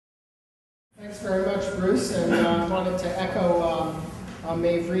Thanks very much, Bruce, and I wanted to echo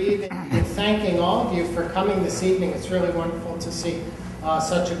Maeve Reed in thanking all of you for coming this evening. It's really wonderful to see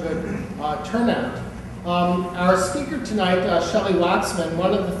such a good turnout. Our speaker tonight, Shelley Wachsmann,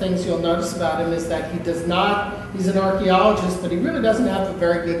 one of the things you'll notice about him is that he's an archaeologist, but he really doesn't have a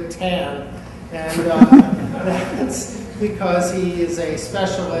very good tan. And that's because he is a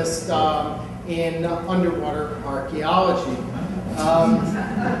specialist in underwater archaeology.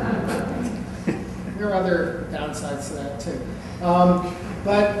 There are other downsides to that, too.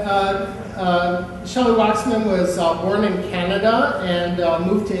 Shelley Wachsmann was born in Canada and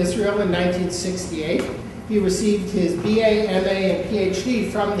moved to Israel in 1968. He received his BA, MA, and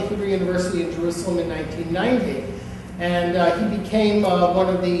PhD from the Hebrew University in Jerusalem in 1990. And he became one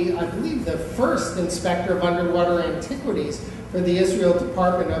of the, I believe, the first inspector of underwater antiquities for the Israel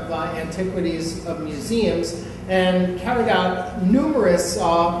Department of Antiquities of Museums, and carried out numerous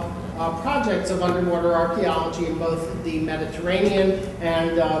projects of underwater archaeology in both the Mediterranean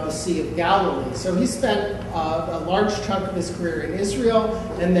and the Sea of Galilee. So he spent a large chunk of his career in Israel,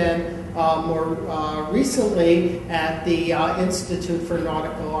 and then more recently at the Institute for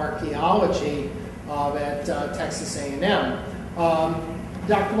Nautical Archaeology at Texas A&M.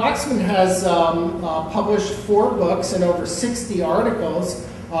 Dr. Wachsmann has published 4 books and over 60 articles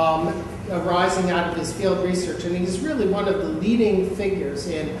arising out of his field research, and he's really one of the leading figures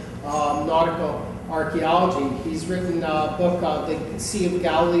in nautical archaeology. He's written a book, The Sea of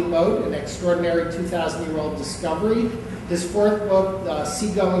Galilee Boat, an extraordinary 2,000-year-old discovery. His 4th book,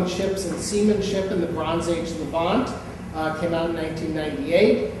 Seagoing Ships and Seamanship in the Bronze Age Levant, came out in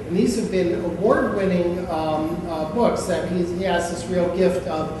 1998. And these have been award-winning books that he has this real gift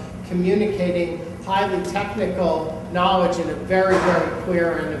of communicating highly technical knowledge in a very, very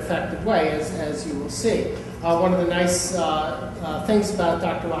clear and effective way, as you will see. One of the nice things about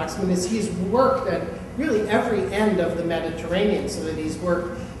Dr. Wachsmann is he's worked at really every end of the Mediterranean, so that he's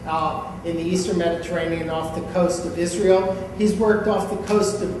worked in the Eastern Mediterranean off the coast of Israel. He's worked off the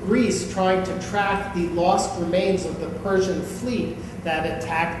coast of Greece trying to track the lost remains of the Persian fleet that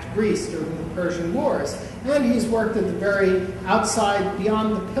attacked Greece during the Persian Wars. And he's worked at the very outside,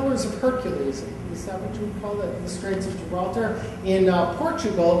 beyond the Pillars of Hercules, is that what you would call it, the Straits of Gibraltar, in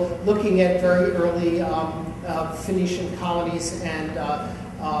Portugal, looking at very early Phoenician colonies and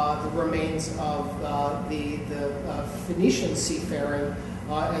the remains of the Phoenician seafaring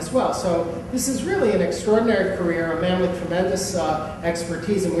as well. So this is really an extraordinary career, a man with tremendous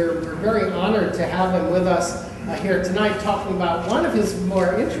expertise, and we're very honored to have him with us here tonight talking about one of his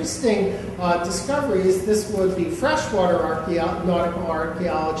more interesting discoveries. This would be freshwater nautical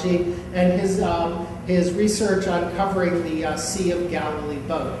archaeology and his research uncovering the Sea of Galilee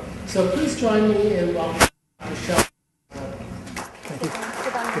Boat. So please join me in welcoming Shelley. Thank you.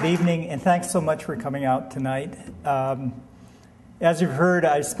 Good evening, and thanks so much for coming out tonight. As you've heard,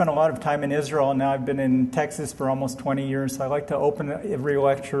 I spent a lot of time in Israel, and now I've been in Texas for almost 20 years. So I like to open every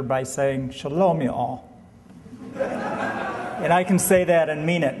lecture by saying, Shalom, you all. And I can say that and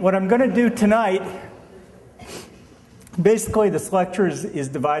mean it. What I'm going to do tonight, basically this lecture is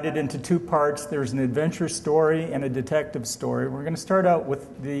divided into 2 parts. There's an adventure story and a detective story. We're going to start out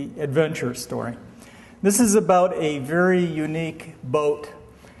with the adventure story. This is about a very unique boat.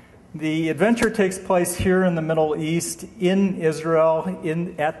 The adventure takes place here in the Middle East, in Israel,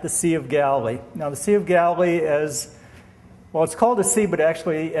 at the Sea of Galilee. Now, the Sea of Galilee is, well, it's called a sea, but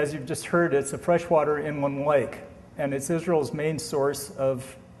actually, as you've just heard, it's a freshwater inland lake, and it's Israel's main source of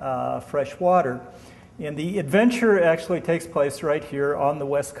fresh water. And the adventure actually takes place right here on the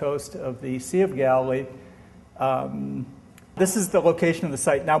west coast of the Sea of Galilee. This is the location of the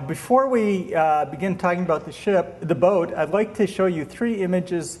site. Now, before we begin talking about the boat, I'd like to show you 3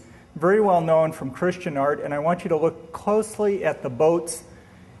 images very well known from Christian art, and I want you to look closely at the boats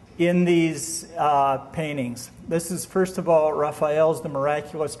in these paintings. This is, first of all, Raphael's The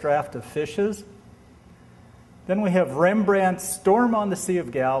Miraculous Draught of Fishes. Then we have Rembrandt's Storm on the Sea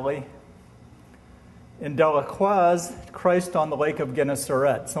of Galilee, and Delacroix's Christ on the Lake of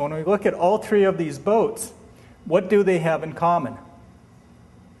Gennesaret. So when we look at all 3 of these boats, what do they have in common?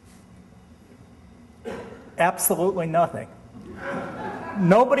 Absolutely nothing.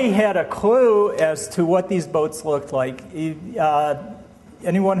 Nobody had a clue as to what these boats looked like.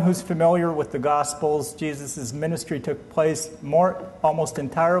 Anyone who's familiar with the Gospels, Jesus' ministry took place almost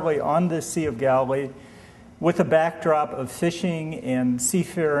entirely on the Sea of Galilee with a backdrop of fishing and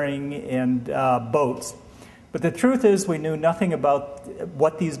seafaring and boats. But the truth is we knew nothing about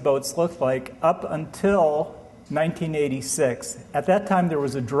what these boats looked like up until 1986. At that time there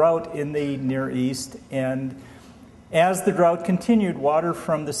was a drought in the Near East, and As the drought continued, water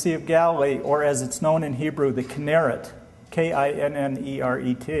from the Sea of Galilee, or as it's known in Hebrew, the Kinneret,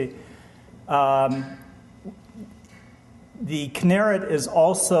 Kinneret, the Kinneret is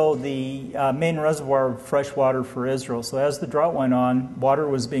also the main reservoir of fresh water for Israel. So as the drought went on, water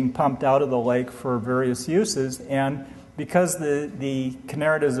was being pumped out of the lake for various uses. And because the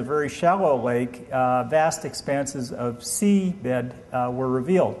Kinneret is a very shallow lake, vast expanses of seabed were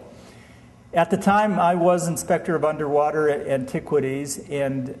revealed. At the time, I was Inspector of Underwater Antiquities,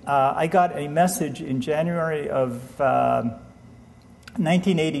 and I got a message in January of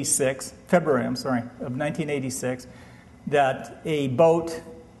 1986, February, of 1986, that a boat,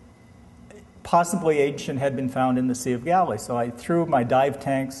 possibly ancient, had been found in the Sea of Galilee. So I threw my dive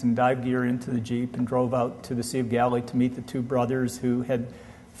tanks and dive gear into the Jeep and drove out to the Sea of Galilee to meet the two brothers who had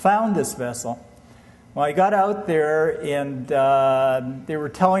found this vessel. Well, I got out there, and they were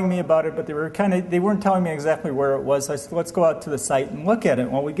telling me about it, but they weren't telling me exactly where it was. I said, let's go out to the site and look at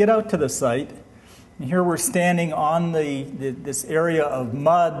it. Well, we get out to the site, and here we're standing on this area of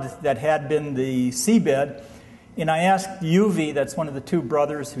mud that had been the seabed. And I asked UV, that's one of the two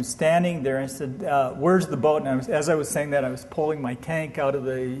brothers who's standing there, I said, where's the boat? And as I was saying that, I was pulling my tank out of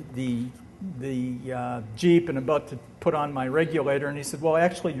the Jeep and about to put on my regulator. And he said, well,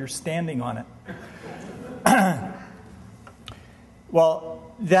 actually, you're standing on it.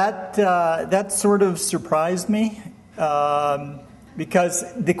 Well, that sort of surprised me because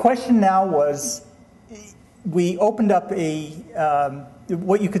the question now was, we opened up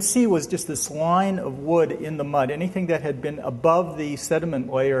what you could see was just this line of wood in the mud. Anything that had been above the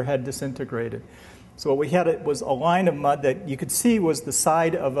sediment layer had disintegrated. So what we had was a line of mud that you could see was the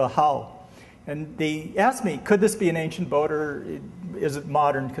side of a hull. And they asked me, could this be an ancient boat or is it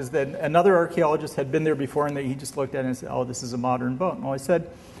modern? Because then another archaeologist had been there before, and he just looked at it and said, oh, this is a modern boat. Well, I said,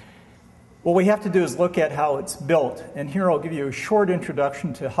 what we have to do is look at how it's built. And here I'll give you a short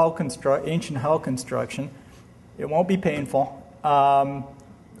introduction to ancient hull construction. It won't be painful.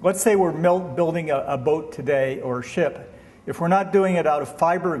 Let's say we're building a boat today or a ship. If we're not doing it out of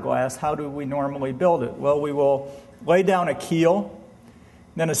fiberglass, how do we normally build it? Well, we will lay down a keel,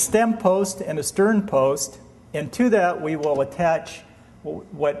 then a stem post and a stern post, and to that we will attach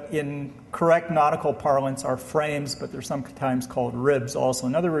what in correct nautical parlance are frames, but they're sometimes called ribs also.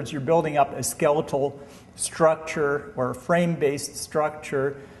 In other words, you're building up a skeletal structure or a frame-based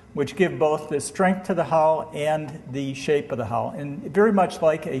structure which give both the strength to the hull and the shape of the hull, and very much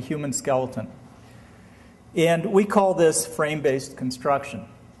like a human skeleton. And we call this frame-based construction.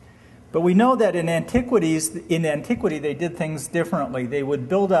 But we know that in antiquity they did things differently. They would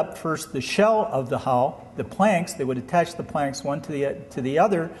build up first the shell of the hull, the planks. They would attach the planks one to the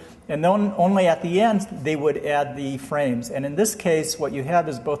other, and then only at the end they would add the frames. And in this case, what you have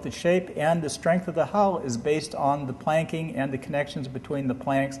is both the shape and the strength of the hull is based on the planking and the connections between the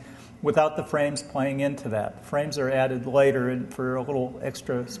planks without the frames playing into that. The frames are added later for a little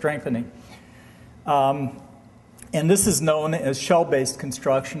extra strengthening. And this is known as shell-based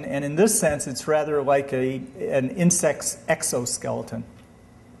construction, and in this sense, it's rather like an insect's exoskeleton.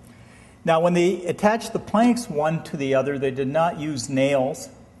 Now, when they attached the planks one to the other, they did not use nails.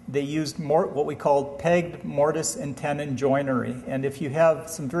 They used what we call pegged mortise and tenon joinery. And if you have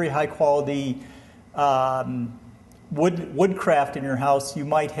some very high-quality woodcraft in your house, you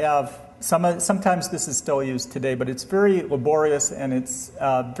might have sometimes this is still used today, but it's very laborious and it's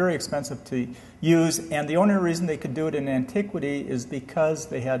very expensive to use. And the only reason they could do it in antiquity is because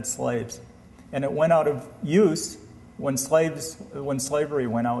they had slaves, and it went out of use when slavery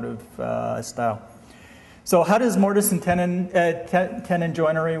went out of style. So how does mortise and tenon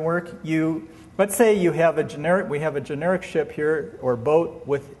joinery work? Let's say we have a generic ship here or boat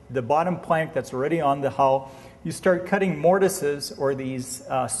with the bottom plank that's already on the hull. You start cutting mortises or these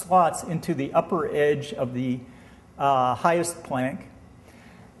slots into the upper edge of the highest plank.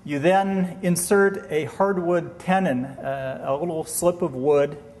 You then insert a hardwood tenon, a little slip of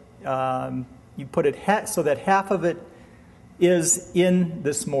wood. You put it so that half of it is in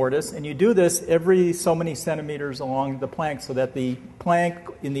this mortise, and you do this every so many centimeters along the plank so that the plank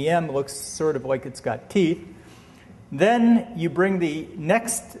in the end looks sort of like it's got teeth. Then you bring the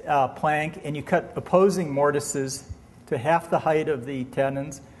next plank and you cut opposing mortises to half the height of the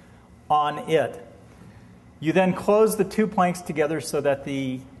tenons on it. You then close the two planks together so that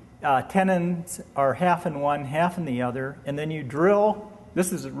the tenons are half in one, half in the other, and then you drill.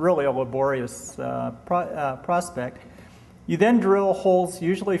 This is really a laborious prospect. You then drill holes,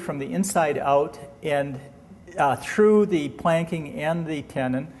 usually from the inside out and through the planking and the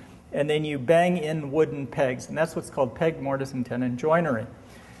tenon, and then you bang in wooden pegs, and that's what's called pegged mortise and tenon joinery.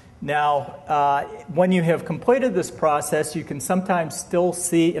 Now, when you have completed this process, you can sometimes still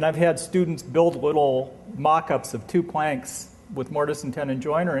see, and I've had students build little mock-ups of 2 planks with mortise and tenon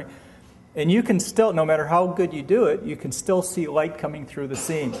joinery, and you can still, no matter how good you do it, you can still see light coming through the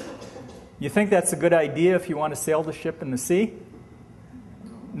seam. You think that's a good idea if you want to sail the ship in the sea?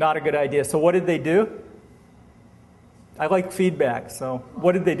 Not a good idea. So what did they do? I like feedback, so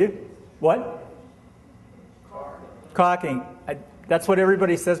what did they do? What? Caulking. That's what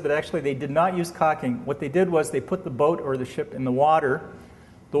everybody says, but actually they did not use caulking. What they did was they put the boat or the ship in the water.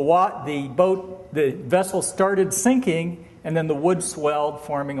 The vessel started sinking, and then the wood swelled,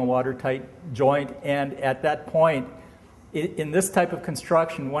 forming a watertight joint. And at that point, in this type of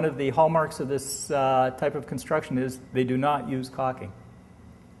construction, one of the hallmarks of this type of construction is they do not use caulking.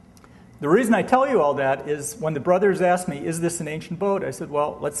 The reason I tell you all that is when the brothers asked me, is this an ancient boat? I said,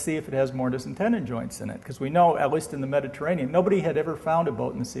 well, let's see if it has mortise and tenon joints in it. Because we know, at least in the Mediterranean, nobody had ever found a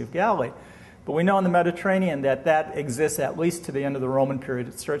boat in the Sea of Galilee. But we know in the Mediterranean that exists at least to the end of the Roman period.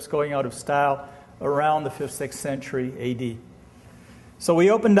 It starts going out of style around the 5th, 6th century A.D. So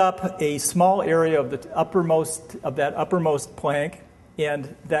we opened up a small area of that uppermost plank,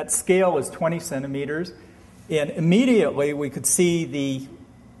 and that scale is 20 centimeters. And immediately we could see the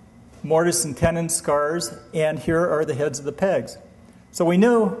mortise and tenon scars, and here are the heads of the pegs. So we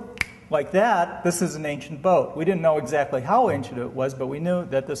knew, like that, this is an ancient boat. We didn't know exactly how ancient it was, but we knew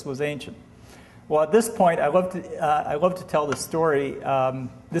that this was ancient. Well, at this point, I love to tell the story.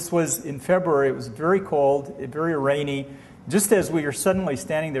 This was in February. It was very cold, very rainy. Just as we are suddenly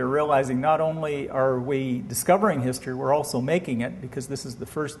standing there realizing not only are we discovering history, we're also making it, because this is the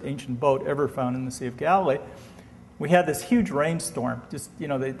first ancient boat ever found in the Sea of Galilee. We had this huge rainstorm. Just,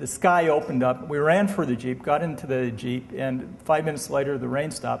 the sky opened up. We ran for the Jeep, got into the Jeep, and 5 minutes later the rain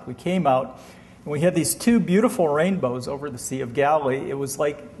stopped. We came out, and we had these 2 beautiful rainbows over the Sea of Galilee. It was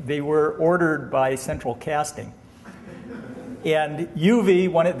like they were ordered by Central Casting. And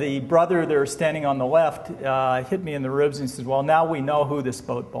UV, the brother there standing on the left, hit me in the ribs and said, well, now we know who this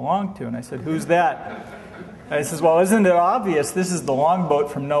boat belonged to. And I said, who's that? And I says, well, isn't it obvious? This is the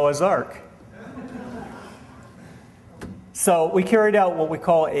longboat from Noah's Ark. So we carried out what we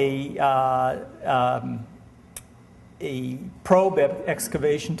call a probe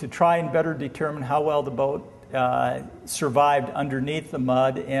excavation to try and better determine how well the boat survived underneath the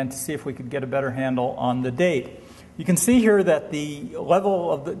mud, and to see if we could get a better handle on the date. You can see here that the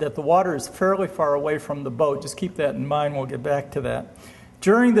level of that the water is fairly far away from the boat. Just keep that in mind. We'll get back to that.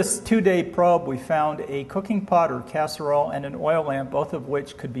 During this 2-day probe, we found a cooking pot or casserole and an oil lamp, both of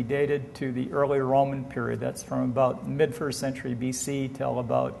which could be dated to the early Roman period. That's from about mid-1st century BC till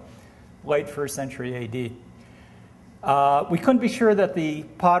about late 1st century AD. We couldn't be sure that the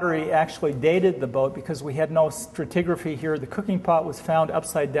pottery actually dated the boat because we had no stratigraphy here. The cooking pot was found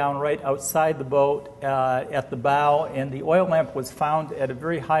upside down right outside the boat at the bow, and the oil lamp was found at a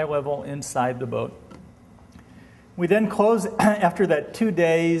very high level inside the boat. We then closed, after that 2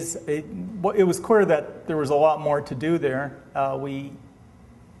 days, it was clear that there was a lot more to do there. We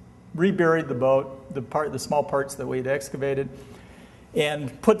reburied the boat, the small parts that we had excavated,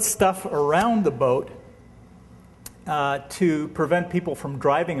 and put stuff around the boat to prevent people from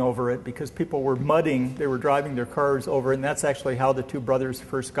driving over it, because people were mudding, they were driving their cars over it, and that's actually how the 2 brothers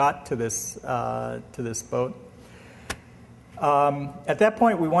first got to this boat. At that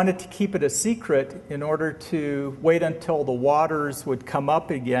point, we wanted to keep it a secret in order to wait until the waters would come up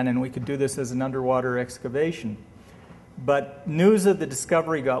again and we could do this as an underwater excavation. But news of the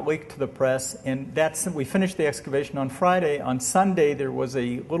discovery got leaked to the press, and we finished the excavation on Friday. On Sunday, there was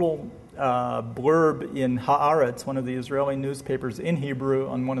a little blurb in Haaretz, one of the Israeli newspapers, in Hebrew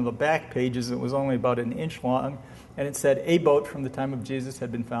on one of the back pages. It was only about an inch long, and it said, a boat from the time of Jesus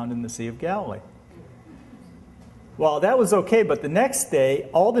had been found in the Sea of Galilee. Well, that was okay, but the next day,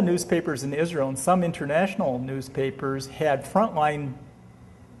 all the newspapers in Israel and some international newspapers had frontline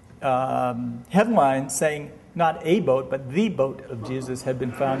headlines saying not a boat, but the boat of Jesus had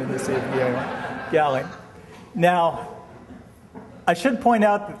been found in the Sea of Galilee. Now, I should point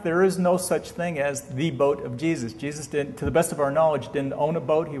out that there is no such thing as the boat of Jesus. Jesus didn't, to the best of our knowledge, didn't own a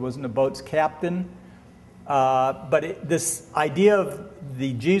boat. He wasn't a boat's captain. But this idea of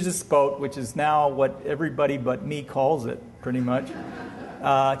the Jesus boat, which is now what everybody but me calls it, pretty much,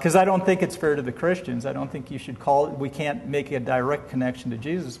 because I don't think it's fair to the Christians. I don't think you should call it. We can't make a direct connection to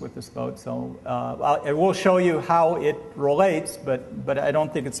Jesus with this boat. So I will show you how it relates, but I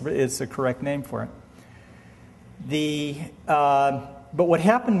don't think it's a correct name for it. But what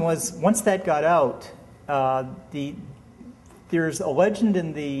happened was, once that got out, the there's a legend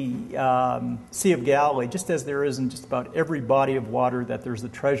in the Sea of Galilee, just as there is in just about every body of water, that there's a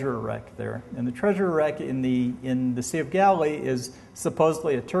treasure wreck there. And the treasure wreck in the Sea of Galilee is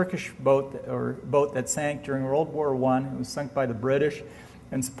supposedly a Turkish boat that sank during World War I. It was sunk by the British,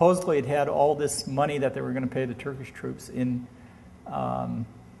 and supposedly it had all this money that they were going to pay the Turkish troops in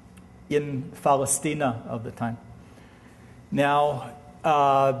Palestina of the time. Now,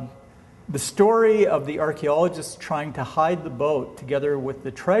 the story of the archaeologists trying to hide the boat together with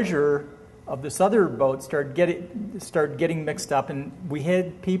the treasure of this other boat started getting mixed up, and we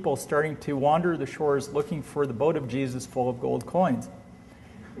had people starting to wander the shores looking for the boat of Jesus full of gold coins.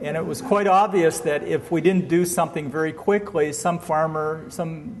 And it was quite obvious that if we didn't do something very quickly, some farmer,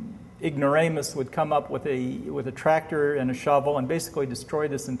 some ignoramus would come up with a tractor and a shovel and basically destroy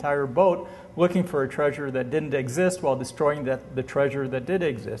this entire boat, looking for a treasure that didn't exist while destroying the treasure that did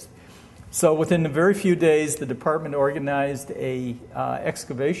exist. So within a very few days, the department organized a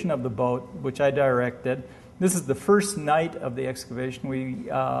excavation of the boat, which I directed. This is the first night of the excavation.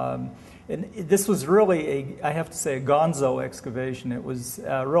 And this was really, I have to say, a gonzo excavation. It was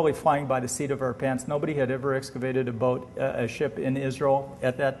really flying by the seat of our pants. Nobody had ever excavated a ship in Israel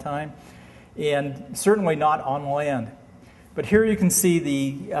at that time, and certainly not on land. But here you can see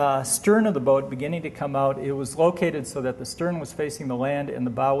the stern of the boat beginning to come out. It was located so that the stern was facing the land and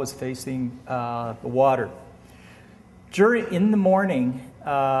the bow was facing the water. In the morning,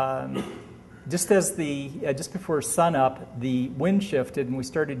 just before sunup, the wind shifted and we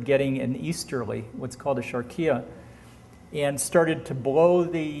started getting an easterly, what's called a sharkia, and started to blow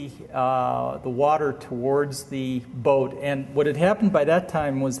the water towards the boat. And what had happened by that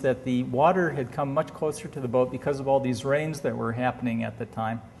time was that the water had come much closer to the boat because of all these rains that were happening at the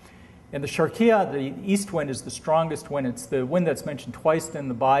time. And the sharkia, the east wind, is the strongest wind. It's the wind that's mentioned twice in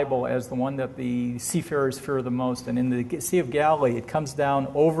the Bible as the one that the seafarers fear the most. And in the Sea of Galilee, it comes down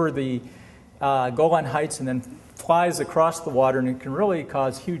over the Golan Heights and then flies across the water, and it can really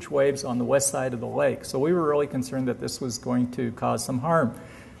cause huge waves on the west side of the lake. So we were really concerned that this was going to cause some harm.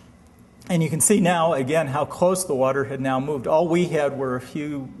 And you can see now, again, how close the water had now moved. All we had were a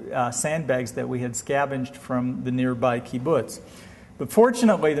few sandbags that we had scavenged from the nearby kibbutz. But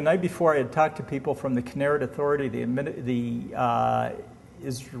fortunately, the night before, I had talked to people from the Kinneret Authority, the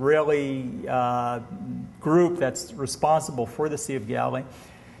Israeli group that's responsible for the Sea of Galilee.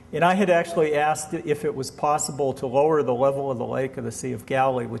 And I had actually asked if it was possible to lower the level of the lake of the Sea of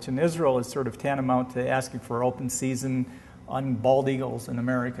Galilee, which in Israel is sort of tantamount to asking for open season on bald eagles in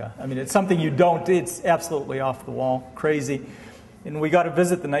America. I mean, it's something you don't, it's absolutely off the wall, crazy. And we got a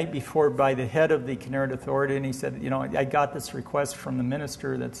visit the night before by the head of the Kinneret Authority, and he said, I got this request from the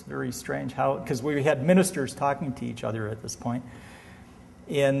minister that's very strange, because we had ministers talking to each other at this point.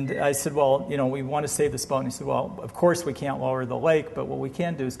 And I said, well, we want to save this boat. And he said, well, of course we can't lower the lake, but what we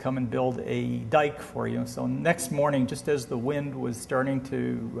can do is come and build a dike for you. So next morning, just as the wind was starting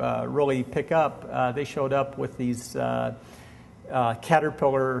to really pick up, they showed up with these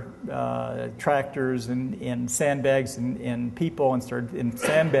Caterpillar tractors and sandbags and people and started in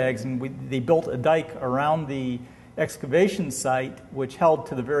sandbags. And they built a dike around the excavation site, which held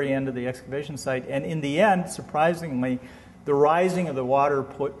to the very end of the excavation site. And in the end, surprisingly, the rising of the water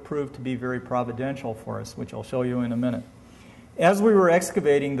proved to be very providential for us, which I'll show you in a minute. As we were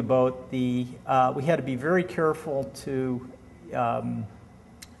excavating the boat, we had to be very careful to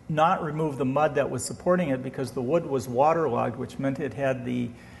not remove the mud that was supporting it because the wood was waterlogged, which meant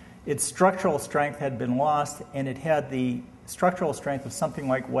its structural strength had been lost, and it had the structural strength of something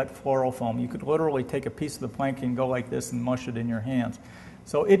like wet floral foam. You could literally take a piece of the plank and go like this and mush it in your hands.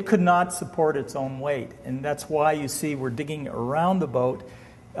 So it could not support its own weight, and that's why you see we're digging around the boat.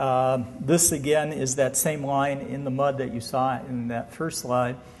 This, again, is that same line in the mud that you saw in that first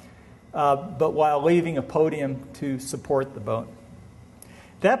slide, but while leaving a podium to support the boat.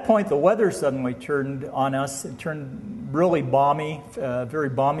 At that point, the weather suddenly turned on us. It turned really balmy, very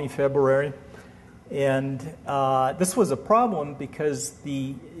balmy February, and this was a problem because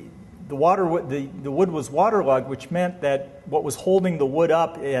the wood was waterlogged, which meant that what was holding the wood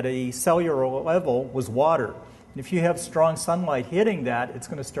up at a cellular level was water. And if you have strong sunlight hitting that, it's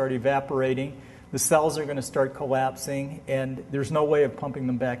going to start evaporating, the cells are going to start collapsing, and there's no way of pumping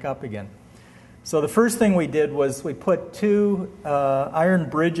them back up again. So the first thing we did was we put two iron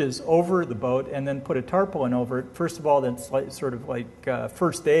bridges over the boat and then put a tarpaulin over it. First of all, that's sort of like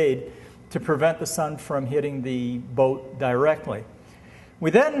first aid to prevent the sun from hitting the boat directly. We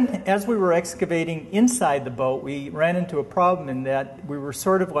then, as we were excavating inside the boat, we ran into a problem in that we were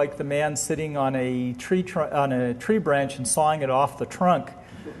sort of like the man sitting on a tree branch and sawing it off the trunk.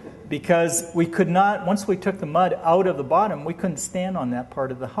 because we could not, once we took the mud out of the bottom, we couldn't stand on that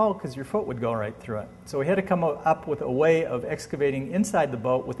part of the hull because your foot would go right through it. So we had to come up with a way of excavating inside the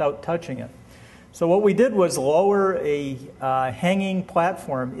boat without touching it. So what we did was lower a hanging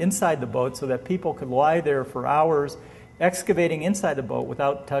platform inside the boat so that people could lie there for hours excavating inside the boat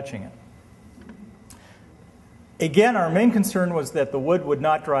without touching it. Again, our main concern was that the wood would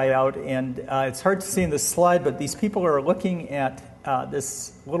not dry out, and it's hard to see in this slide, but these people are looking at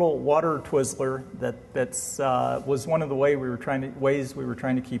this little water Twizzler that was one of the ways we were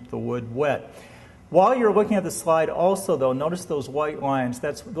trying to keep the wood wet. While you're looking at the slide also, though, notice those white lines.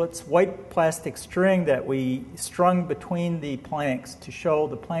 That's white plastic string that we strung between the planks to show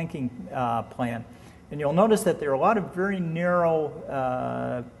the planking plan. And you'll notice that there are a lot of very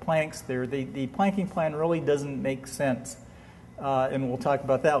narrow planks there. The planking plan really doesn't make sense, and we'll talk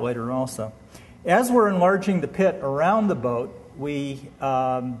about that later also. As we're enlarging the pit around the boat, we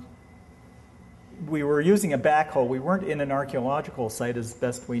were using a backhoe. We weren't in an archaeological site as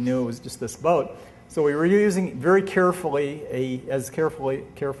best we knew. It was just this boat. So we were using very carefully, as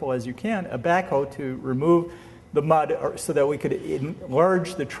careful as you can, a backhoe to remove the mud so that we could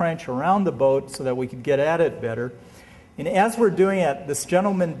enlarge the trench around the boat so that we could get at it better. And as we're doing it, this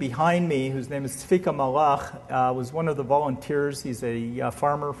gentleman behind me, whose name is Tzvika Malach, was one of the volunteers. He's a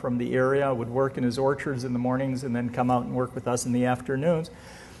farmer from the area, would work in his orchards in the mornings and then come out and work with us in the afternoons.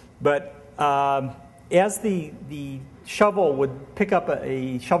 But as the shovel would pick up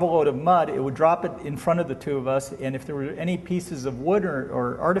a shovel load of mud, it would drop it in front of the two of us, and if there were any pieces of wood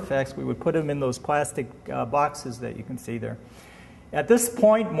or artifacts, we would put them in those plastic boxes that you can see there. At this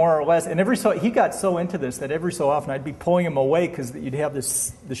point, more or less, and he got so into this that every so often I'd be pulling him away because you'd have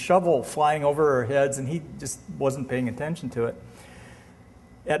the shovel flying over our heads, and he just wasn't paying attention to it.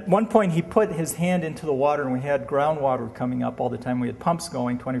 At one point, he put his hand into the water, and we had groundwater coming up all the time. We had pumps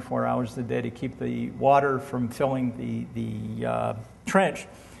going 24 hours a day to keep the water from filling the trench.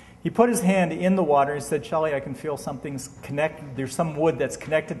 He put his hand in the water. He said, "Shelley, I can feel something's connected. There's some wood that's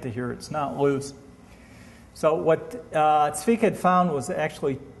connected to here. It's not loose." So what Tzvika had found was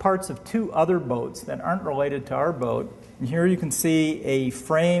actually parts of two other boats that aren't related to our boat. And here you can see a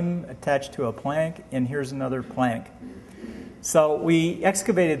frame attached to a plank, and here's another plank. So we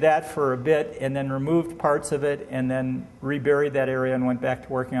excavated that for a bit and then removed parts of it and then reburied that area and went back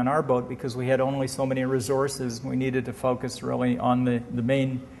to working on our boat because we had only so many resources. We needed to focus really on the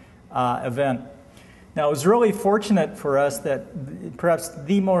main event. Now, it was really fortunate for us that perhaps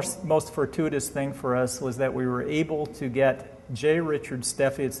the most fortuitous thing for us was that we were able to get J. Richard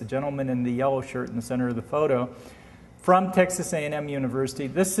Steffi, it's the gentleman in the yellow shirt in the center of the photo, from Texas A&M University.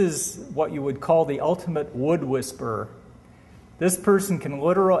 This is what you would call the ultimate wood whisperer. This person can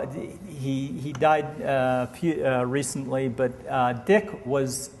literally, he died recently, but Dick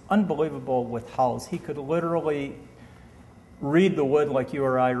was unbelievable with hulls. He could literally read the wood like you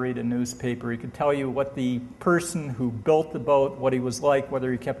or I read a newspaper. He could tell you what the person who built the boat, what he was like,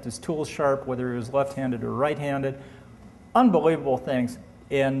 whether he kept his tools sharp, whether he was left-handed or right-handed. Unbelievable things.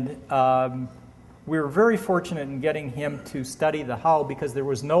 And we were very fortunate in getting him to study the hull because there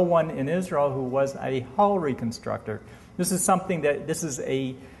was no one in Israel who was a hull reconstructor. This is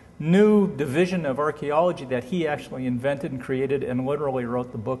a new division of archaeology that he actually invented and created and literally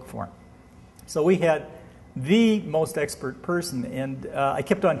wrote the book for. So we had the most expert person, and I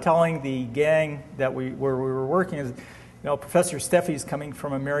kept on telling the gang where we were working, is, Professor Steffi's coming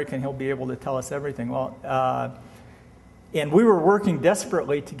from America and he'll be able to tell us everything. Well, and we were working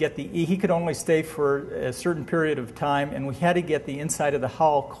desperately to get he could only stay for a certain period of time, and we had to get the inside of the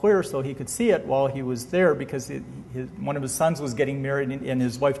hull clear so he could see it while he was there because one of his sons was getting married, and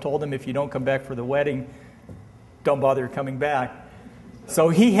his wife told him, if you don't come back for the wedding, don't bother coming back. So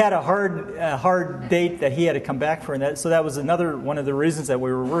he had a hard date that he had to come back for, and so that was another one of the reasons that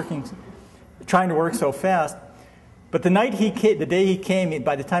we were trying to work so fast. But the day he came,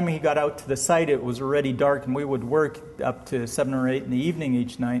 by the time he got out to the site, it was already dark, and we would work up to 7 or 8 in the evening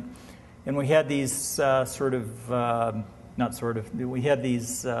each night. And we had these we had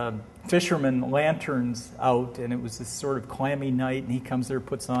these fisherman lanterns out, and it was this sort of clammy night, and he comes there,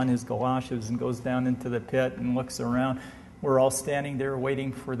 puts on his galoshes, and goes down into the pit and looks around. We're all standing there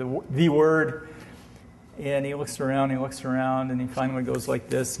waiting for the word. And he looks around, and he finally goes like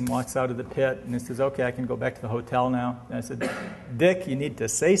this and walks out of the pit. And he says, "Okay, I can go back to the hotel now." And I said, "Dick, you need to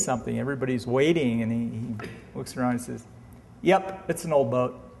say something. Everybody's waiting." And he looks around and says, "Yep, it's an old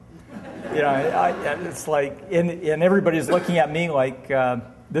boat." It's like, and everybody's looking at me like,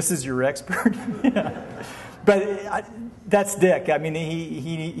 "This is your expert?" But that's Dick. I mean,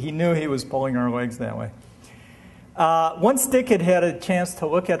 he knew he was pulling our legs that way. Once Dick had had a chance to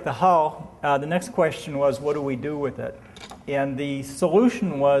look at the hull, the next question was, what do we do with it? And the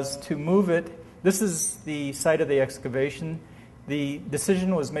solution was to move it. This is the site of the excavation. The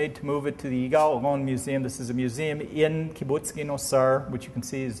decision was made to move it to the Yigal Allon Museum. This is a museum in Kibbutz Ginosar, which you can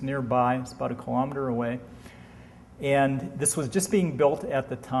see is nearby. It's about 1 kilometer away. And this was just being built at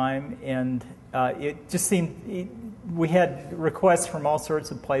the time, and it just seemed... We had requests from all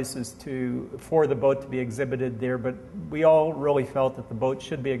sorts of places for the boat to be exhibited there, but we all really felt that the boat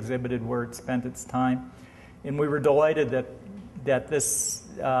should be exhibited where it spent its time. And we were delighted that this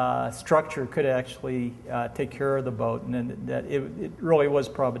structure could actually take care of the boat, and that it really was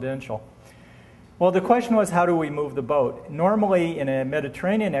providential. Well, the question was, how do we move the boat? Normally, in a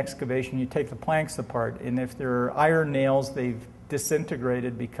Mediterranean excavation, you take the planks apart, and if there are iron nails, they've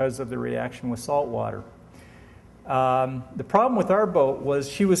disintegrated because of the reaction with salt water. The problem with our boat was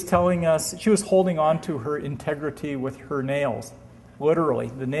she was telling us, she was holding on to her integrity with her nails, literally.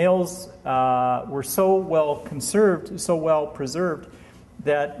 The nails were so well conserved, so well preserved,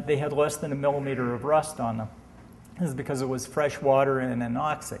 that they had less than 1 millimeter of rust on them. This is because it was fresh water and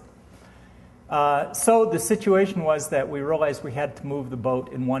anoxic. So the situation was that we realized we had to move the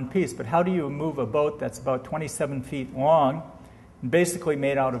boat in one piece. But how do you move a boat that's about 27 feet long, and basically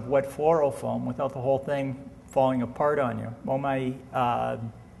made out of wet floral foam, without the whole thing falling apart on you? Well, my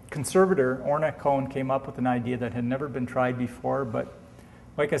conservator, Orna Cohn, came up with an idea that had never been tried before, but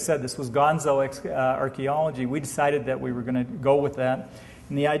like I said, this was gonzo archaeology. We decided that we were going to go with that.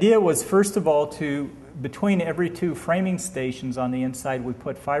 And the idea was, first of all, between every 2 framing stations on the inside, we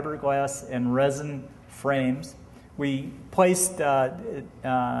put fiberglass and resin frames. We placed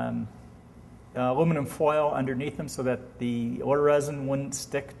aluminum foil underneath them so that the resin wouldn't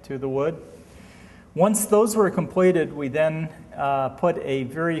stick to the wood. Once those were completed, we then put a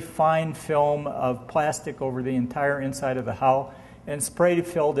very fine film of plastic over the entire inside of the hull and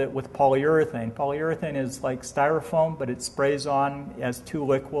filled it with polyurethane. Polyurethane is like styrofoam, but it sprays on as two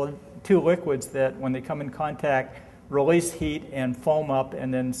liquids that, when they come in contact, release heat and foam up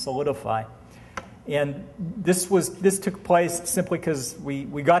and then solidify. And this took place simply because we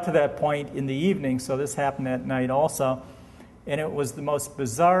got to that point in the evening, so this happened at night also. And it was the most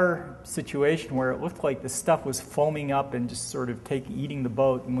bizarre situation where it looked like the stuff was foaming up and just sort of eating the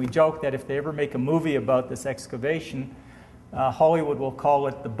boat. And we joked that if they ever make a movie about this excavation, Hollywood will call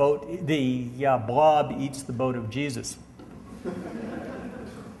it the blob eats the boat of Jesus.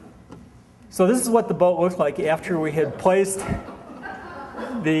 So this is what the boat looked like after we had placed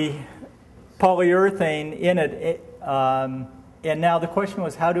the polyurethane in it. And now the question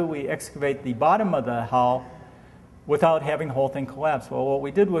was, how do we excavate the bottom of the hull without having the whole thing collapse? Well, what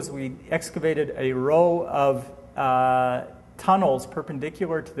we did was we excavated a row of tunnels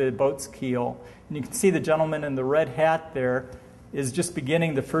perpendicular to the boat's keel. And you can see the gentleman in the red hat there is just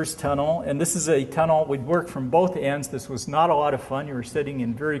beginning the first tunnel. And this is a tunnel. We'd work from both ends. This was not a lot of fun. You were sitting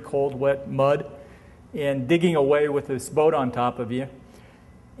in very cold, wet mud and digging away with this boat on top of you.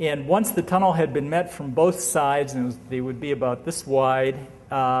 And once the tunnel had been met from both sides, and they would be about this wide,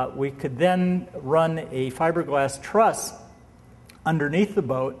 we could then run a fiberglass truss underneath the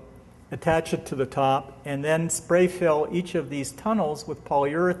boat, attach it to the top, and then spray fill each of these tunnels with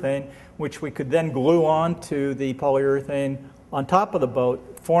polyurethane, which we could then glue on to the polyurethane on top of the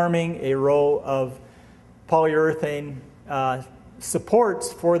boat, forming a row of polyurethane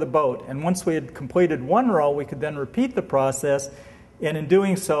supports for the boat. And once we had completed one row, we could then repeat the process, and in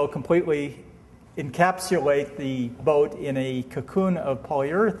doing so, completely encapsulate the boat in a cocoon of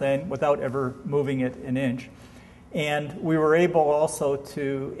polyurethane without ever moving it an inch. And we were able also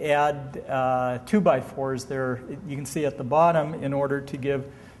to add 2x4s there, you can see at the bottom, in order to give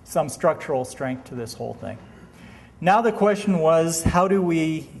some structural strength to this whole thing. Now the question was, how do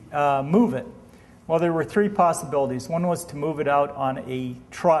we move it? Well, there were 3 possibilities. One was to move it out on a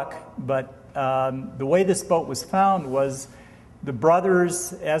truck, but the way this boat was found was the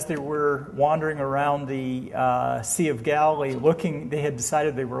brothers, as they were wandering around the Sea of Galilee they had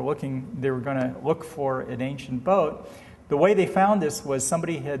decided they were going to look for an ancient boat. The way they found this was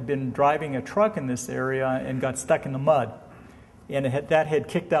somebody had been driving a truck in this area and got stuck in the mud. And that had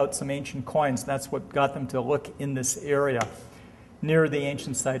kicked out some ancient coins. That's what got them to look in this area near the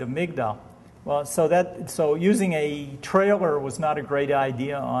ancient site of Migdal. Well, so using a trailer was not a great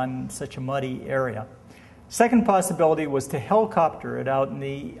idea on such a muddy area. Second possibility was to helicopter it out, and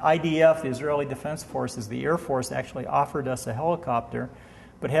the IDF, the Israeli Defense Forces, the Air Force, actually offered us a helicopter.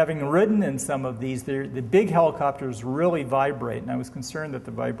 But having ridden in some of these, the big helicopters really vibrate, and I was concerned that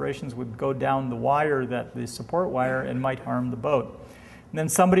the vibrations would go down the support wire, and might harm the boat. And then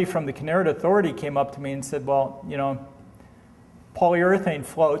somebody from the Connecticut Authority came up to me and said, well, you know, polyurethane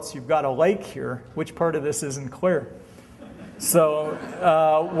floats, you've got a lake here. Which part of this isn't clear? So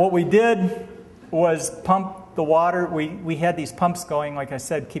what we did was pump the water. We had these pumps going, like I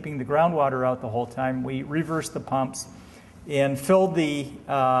said, keeping the groundwater out the whole time. We reversed the pumps and filled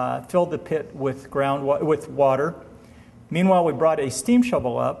the pit with water. Meanwhile, we brought a steam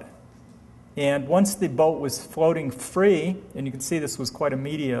shovel up, and once the boat was floating free, and you can see this was quite a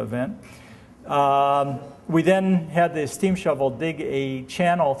media event, we then had the steam shovel dig a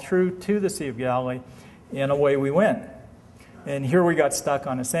channel through to the Sea of Galilee, and away we went. And here we got stuck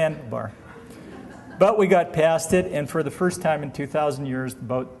on a sandbar. But we got past it, and for the first time in 2,000 years, the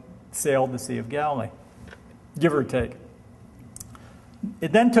boat sailed the Sea of Galilee, give or take.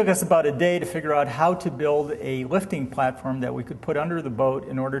 It then took us about a day to figure out how to build a lifting platform that we could put under the boat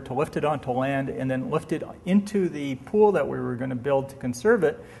in order to lift it onto land and then lift it into the pool that we were going to build to conserve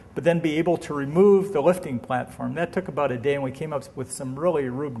it, but then be able to remove the lifting platform. That took about a day, and we came up with some really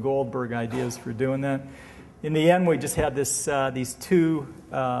Rube Goldberg ideas for doing that. In the end, we just had these two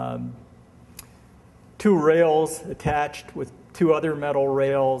rails attached with two other metal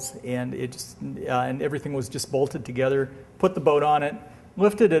rails, and and everything was just bolted together. Put the boat on it,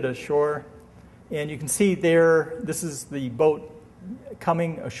 lifted it ashore, and you can see there, this is the boat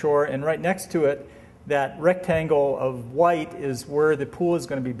coming ashore, and right next to it, that rectangle of white is where the pool is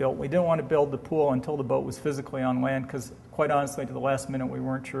going to be built. We didn't want to build the pool until the boat was physically on land because, quite honestly, to the last minute, we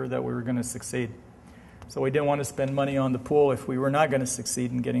weren't sure that we were going to succeed. So we didn't want to spend money on the pool if we were not going to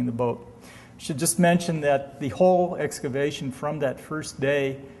succeed in getting the boat. I should just mention that the whole excavation from that first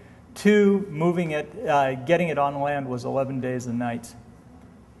day to moving it, getting it on land was 11 days and nights.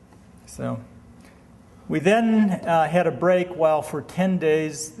 So we then had a break while for 10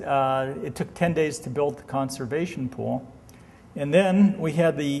 days, it took 10 days to build the conservation pool. And then we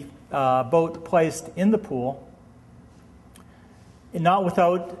had the boat placed in the pool, not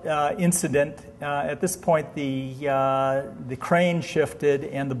without incident. At this point, the crane shifted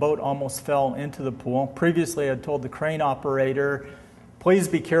and the boat almost fell into the pool. Previously, I told the crane operator, please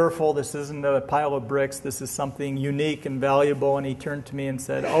be careful, this isn't a pile of bricks, this is something unique and valuable. And he turned to me and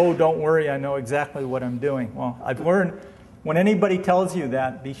said, oh, don't worry, I know exactly what I'm doing. Well, I've learned when anybody tells you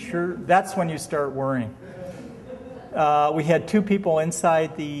that, be sure that's when you start worrying. We had two people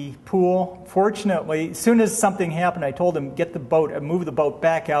inside the pool. Fortunately, as soon as something happened, I told him, get the boat, move the boat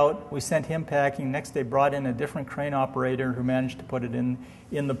back out. We sent him packing. Next day, brought in a different crane operator who managed to put it in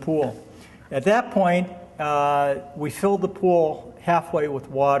the pool. At that point, we filled the pool halfway with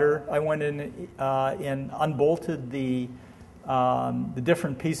water. I went in and unbolted the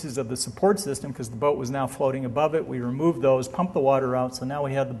different pieces of the support system because the boat was now floating above it. We removed those, pumped the water out, so now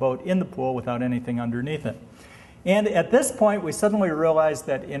we had the boat in the pool without anything underneath it. And at this point, we suddenly realized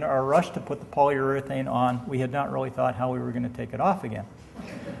that in our rush to put the polyurethane on, we had not really thought how we were going to take it off again.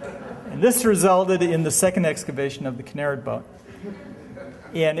 And this resulted in the second excavation of the Connecticut boat.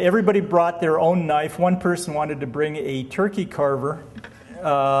 And everybody brought their own knife. One person wanted to bring a turkey carver,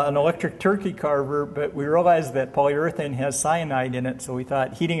 an electric turkey carver, but we realized that polyurethane has cyanide in it, so we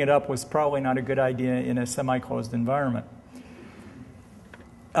thought heating it up was probably not a good idea in a semi-closed environment.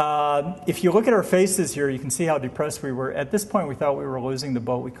 If you look at our faces here, you can see how depressed we were. At this point, we thought we were losing the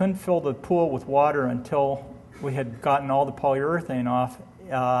boat. We couldn't fill the pool with water until we had gotten all the polyurethane off,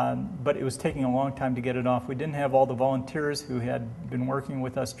 but it was taking a long time to get it off. We didn't have all the volunteers who had been working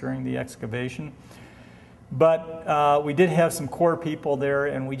with us during the excavation, but we did have some core people there,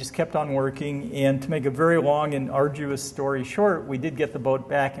 and we just kept on working. And to make a very long and arduous story short, we did get the boat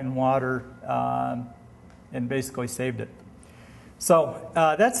back in water and basically saved it. So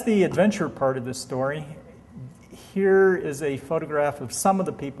that's the adventure part of this story. Here is a photograph of some of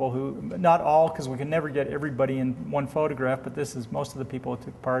the people who, not all, because we can never get everybody in one photograph, but this is most of the people who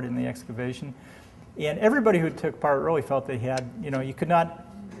took part in the excavation. And everybody who took part really felt they had, you could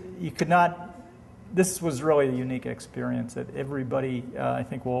not, this was really a unique experience that everybody, I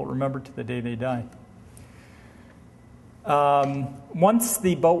think, will remember to the day they die. Once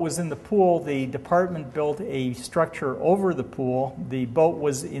the boat was in the pool, the department built a structure over the pool. The boat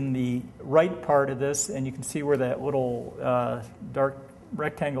was in the right part of this, and you can see where that little dark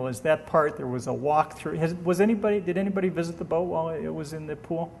rectangle is. That part, there was a walk-through. Did anybody visit the boat while it was in the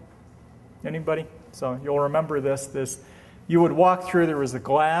pool? Anybody? So you'll remember this. You would walk through, there was a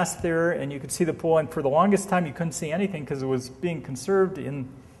glass there, and you could see the pool, and for the longest time you couldn't see anything because it was being conserved in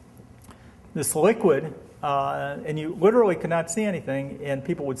this liquid. And you literally could not see anything, and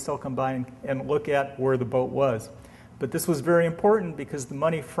people would still come by and look at where the boat was. But this was very important because the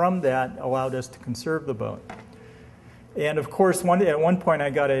money from that allowed us to conserve the boat. And of course, at one point I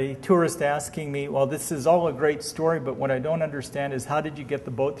got a tourist asking me, well, this is all a great story, but what I don't understand is how did you get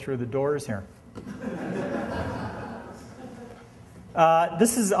the boat through the doors here?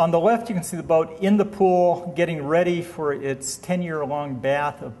 This is on the left, you can see the boat in the pool getting ready for its 10-year-long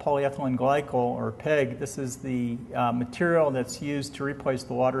bath of polyethylene glycol, or PEG. This is the material that's used to replace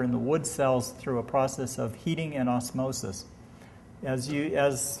the water in the wood cells through a process of heating and osmosis. As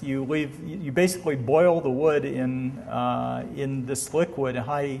you leave, you basically boil the wood in this liquid, a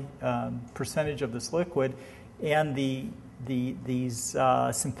high percentage of this liquid, and these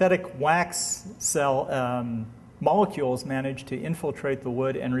synthetic wax cell molecules manage to infiltrate the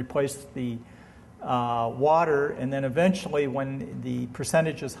wood and replace the water, and then eventually when the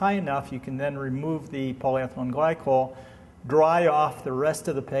percentage is high enough, you can then remove the polyethylene glycol, dry off the rest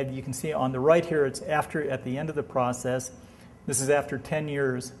of the PEG. You can see on the right here, it's at the end of the process. This is after 10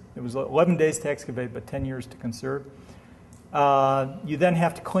 years. It was 11 days to excavate, but 10 years to conserve. You then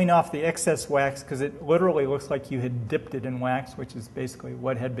have to clean off the excess wax because it literally looks like you had dipped it in wax, which is basically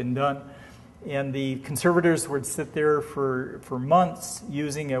what had been done. And the conservators would sit there for months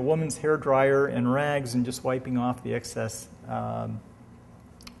using a woman's hair dryer and rags and just wiping off the excess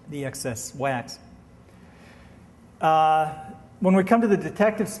wax. When we come to the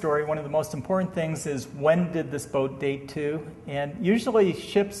detective story, one of the most important things is when did this boat date to? And usually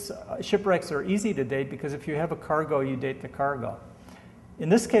shipwrecks are easy to date because if you have a cargo, you date the cargo. In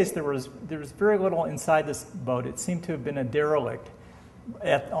this case, there was very little inside this boat. It seemed to have been a derelict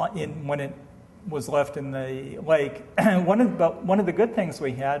when it was left in the lake. One of the good things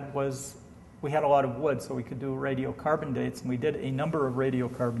we had was we had a lot of wood, so we could do radiocarbon dates, and we did a number of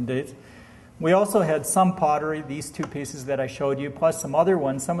radiocarbon dates. We also had some pottery, these two pieces that I showed you, plus some other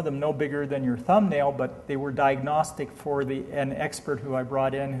ones, some of them no bigger than your thumbnail, but they were diagnostic for an expert who I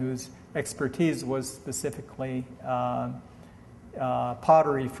brought in whose expertise was specifically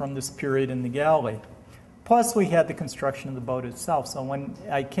pottery from this period in the Galilee. Plus, we had the construction of the boat itself. So when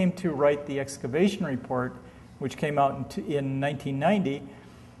I came to write the excavation report, which came out in 1990,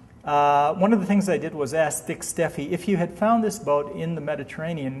 one of the things I did was ask Dick Steffi, if you had found this boat in the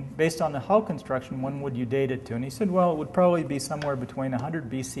Mediterranean, based on the hull construction, when would you date it to? And he said, well, it would probably be somewhere between 100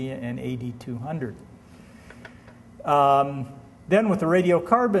 BC and AD 200. Then with the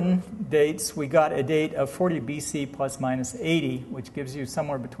radiocarbon dates, we got a date of 40 BC plus minus 80, which gives you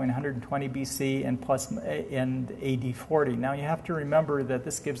somewhere between 120 BC and AD 40. Now you have to remember that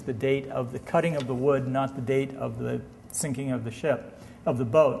this gives the date of the cutting of the wood, not the date of the sinking of the ship, of the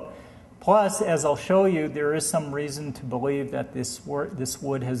boat. Plus, as I'll show you, there is some reason to believe that this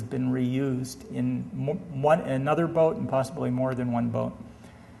wood has been reused in another boat and possibly more than one boat.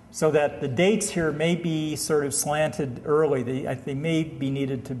 So that the dates here may be sort of slanted early. They may be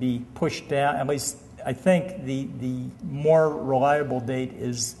needed to be pushed down. At least I think the more reliable date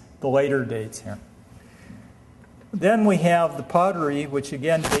is the later dates here. Then we have the pottery, which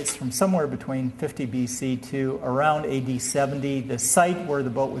again dates from somewhere between 50 BC to around AD 70. The site where the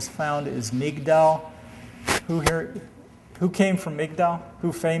boat was found is Migdal. Who came from Migdal?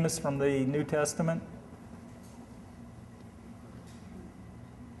 Who famous from the New Testament?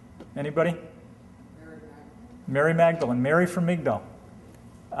 Anybody? Mary Magdalene. Mary from Migdal.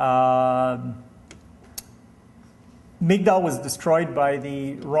 Migdal was destroyed by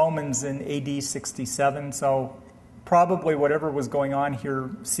the Romans in AD 67, so probably whatever was going on here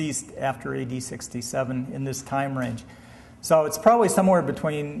ceased after AD 67 in this time range. So it's probably somewhere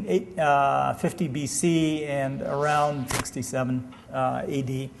between 50 BC and around 67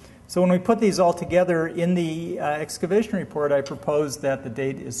 AD. So when we put these all together in the excavation report, I proposed that the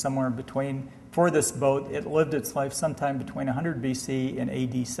date is somewhere between, for this boat, it lived its life sometime between 100 BC and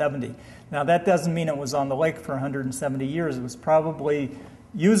AD 70. Now that doesn't mean it was on the lake for 170 years. It was probably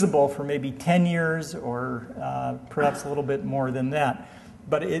usable for maybe 10 years or perhaps a little bit more than that.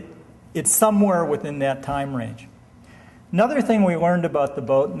 But it's somewhere within that time range. Another thing we learned about the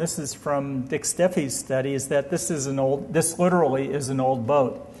boat, and this is from Dick Steffi's study, is that this literally is an old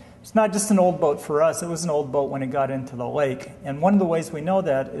boat. It's not just an old boat for us, it was an old boat when it got into the lake. And one of the ways we know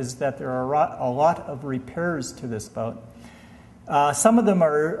that is that there are a lot of repairs to this boat. Some of them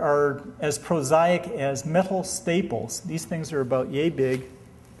are as prosaic as metal staples. These things are about yay big.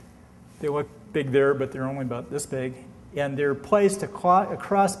 They look big there, but they're only about this big. And they're placed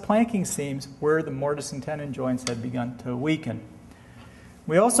across planking seams where the mortise and tenon joints had begun to weaken.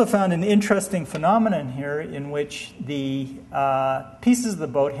 We also found an interesting phenomenon here in which the pieces of the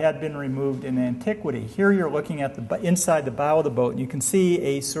boat had been removed in antiquity. Here you're looking at inside the bow of the boat, and you can see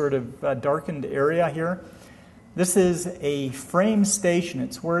a sort of darkened area here. This is a frame station.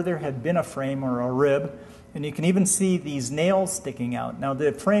 It's where there had been a frame or a rib, And you can even see these nails sticking out. Now,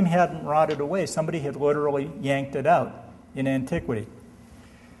 the frame hadn't rotted away. Somebody had literally yanked it out in antiquity.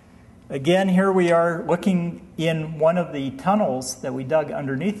 Again, here we are looking in one of the tunnels that we dug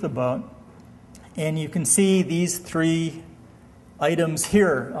underneath the boat. And you can see these three items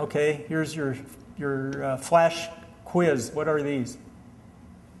here. Okay, here's your flash quiz. What are these?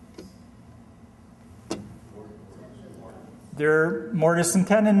 They're mortise and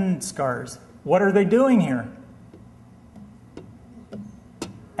tenon scars. What are they doing here?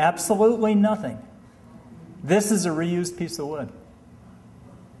 Absolutely nothing. This is a reused piece of wood.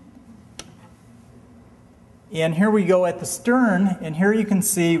 And here we go at the stern, and here you can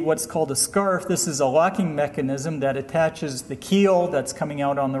see what's called a scarf. This is a locking mechanism that attaches the keel that's coming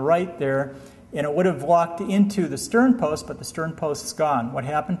out on the right there, and it would have locked into the stern post, but the stern post is gone. What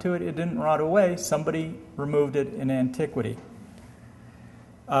happened to it? It didn't rot away. Somebody removed it in antiquity.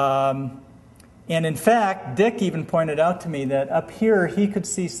 And in fact, Dick even pointed out to me that up here he could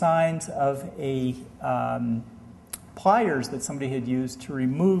see signs of a pliers that somebody had used to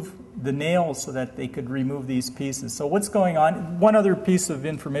remove the nails so that they could remove these pieces. So what's going on? One other piece of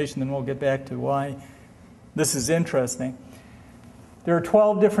information, then we'll get back to why this is interesting. There are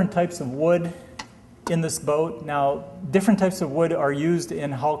 12 different types of wood in this boat. Now, different types of wood are used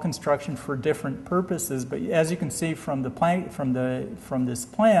in hull construction for different purposes, but as you can see from from this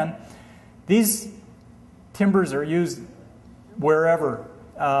plan, these timbers are used wherever.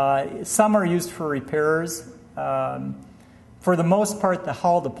 Some are used for repairs. For the most part, the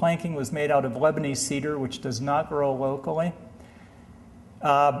hull, the planking, was made out of Lebanese cedar, which does not grow locally.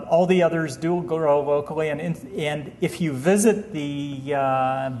 All the others do grow locally, and if you visit the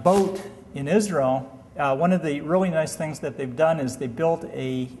boat in Israel, one of the really nice things that they've done is they built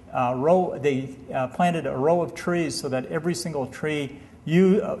a row. They planted a row of trees so that every single tree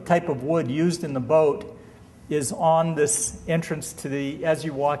type of wood used in the boat is on this entrance to as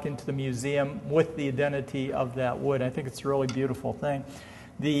you walk into the museum with the identity of that wood. I think it's a really beautiful thing.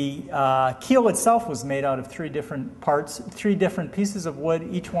 The keel itself was made out of three different parts, three different pieces of wood,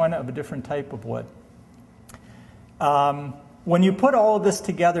 each one of a different type of wood. When you put all of this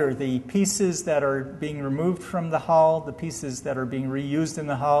together, the pieces that are being removed from the hull, the pieces that are being reused in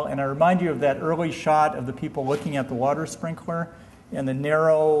the hull, and I remind you of that early shot of the people looking at the water sprinkler and the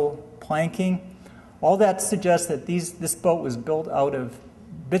narrow planking, all that suggests that this boat was built out of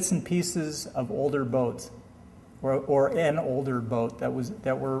bits and pieces of older boats, or an older boat that was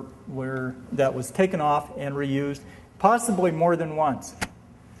taken off and reused, possibly more than once.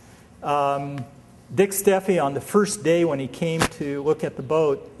 Dick Steffi, on the first day when he came to look at the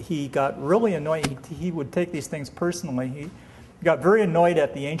boat, he got really annoyed. He would take these things personally. He got very annoyed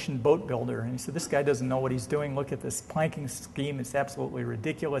at the ancient boat builder. And he said, this guy doesn't know what he's doing. Look at this planking scheme. It's absolutely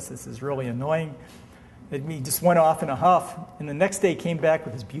ridiculous. This is really annoying. And he just went off in a huff. And the next day he came back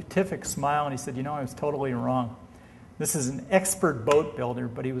with his beatific smile, and he said, I was totally wrong. This is an expert boat builder,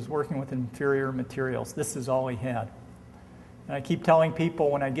 but he was working with inferior materials. This is all he had. And I keep telling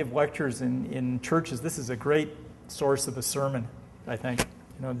people when I give lectures in churches, this is a great source of a sermon, I think.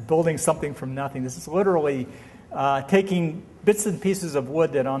 Building something from nothing. This is literally taking bits and pieces of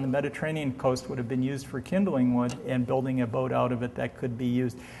wood that on the Mediterranean coast would have been used for kindling wood and building a boat out of it that could be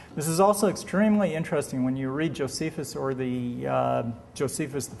used. This is also extremely interesting when you read Josephus, or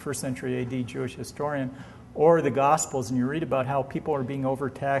Josephus, the 1st century AD Jewish historian, or the Gospels, and you read about how people are being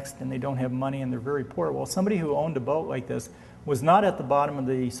overtaxed and they don't have money and they're very poor. Well, somebody who owned a boat like this was not at the bottom of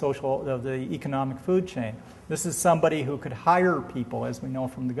the economic food chain. This is somebody who could hire people, as we know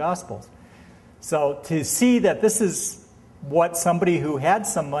from the Gospels. So to see that this is what somebody who had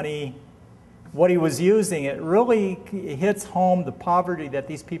some money, what he was using, it really hits home the poverty that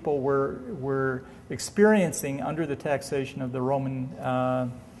these people were experiencing under the taxation of the Roman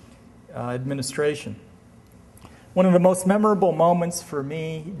administration. One of the most memorable moments for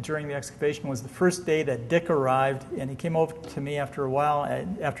me during the excavation was the first day that Dick arrived, and he came over to me after a while,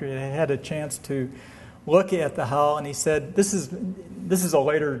 after he had a chance to look at the hull, and he said, this is a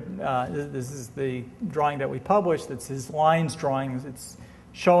later, this is the drawing that we published. It's his lines drawing. It's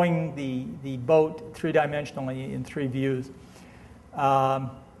showing the boat three-dimensionally in three views.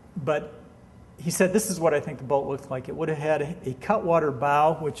 But he said, this is what I think the boat looked like. It would have had a cutwater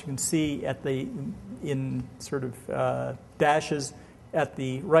bow, which you can see in sort of dashes at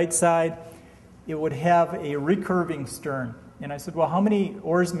the right side. It would have a recurving stern. And I said, well, how many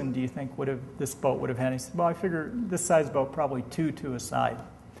oarsmen do you think this boat would have had? He said, well, I figure this size boat, probably two to a side.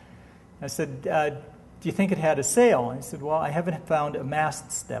 I said, do you think it had a sail? And he said, well, I haven't found a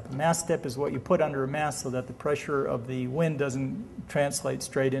mast step. A mast step is what you put under a mast so that the pressure of the wind doesn't translate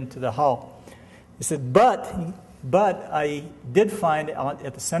straight into the hull. He said, but I did find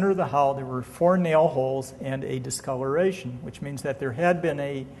at the center of the hull there were 4 nail holes and a discoloration, which means that there had been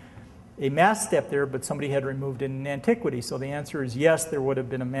a mast step there, but somebody had removed it in antiquity. So the answer is yes, there would have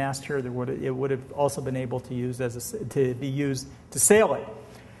been a mast here. It would have also been able to be used to sail it.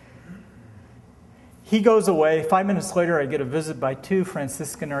 He goes away. 5 minutes later, I get a visit by 2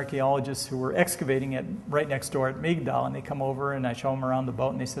 Franciscan archaeologists who were excavating it right next door at Migdal, and they come over and I show them around the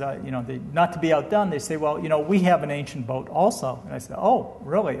boat, and they said, not to be outdone, they say, well, we have an ancient boat also. And I said, oh,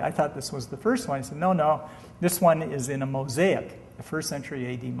 really? I thought this was the first one. He said, no, this one is in a mosaic, a 1st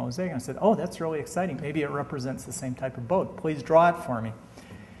century AD mosaic. And I said, oh, that's really exciting. Maybe it represents the same type of boat. Please draw it for me.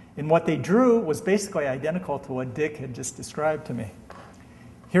 And what they drew was basically identical to what Dick had just described to me.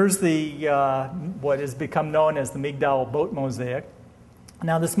 Here's the what has become known as the Migdal boat mosaic.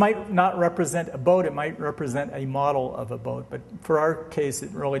 Now, this might not represent a boat. It might represent a model of a boat. But for our case,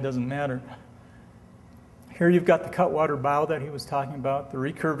 it really doesn't matter. Here you've got the cutwater bow that he was talking about, the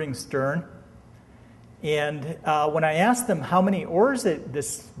recurving stern. And when I asked them how many oars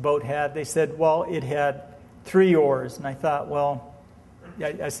this boat had, they said, well, it had 3 oars. And I thought, well,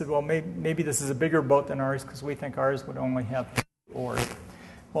 I said, well, maybe this is a bigger boat than ours because we think ours would only have 3 oars.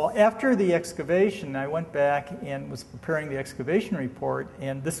 Well, after the excavation, I went back and was preparing the excavation report,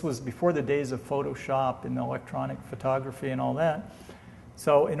 and this was before the days of Photoshop and electronic photography and all that.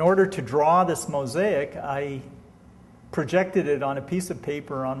 So in order to draw this mosaic, I projected it on a piece of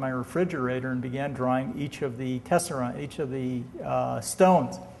paper on my refrigerator and began drawing each of the tessera, each of the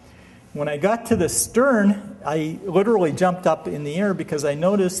stones. When I got to the stern, I literally jumped up in the air because I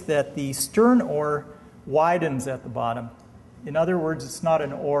noticed that the stern oar widens at the bottom. In other words, it's not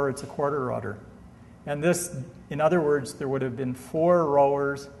an oar, it's a quarter rudder. And this, in other words, there would have been 4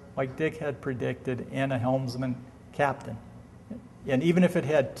 rowers, like Dick had predicted, and a helmsman captain. And even if it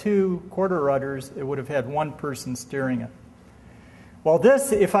had 2 quarter rudders, it would have had 1 person steering it. Well,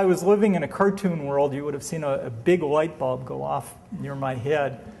 this, if I was living in a cartoon world, you would have seen a big light bulb go off near my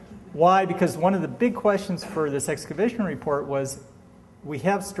head. Why? Because one of the big questions for this excavation report was, we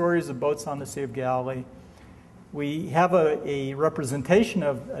have stories of boats on the Sea of Galilee. We have a representation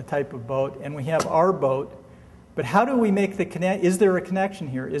of a type of boat, and we have our boat. But how do we make the connection? Is there a connection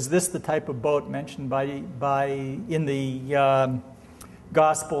here? Is this the type of boat mentioned in the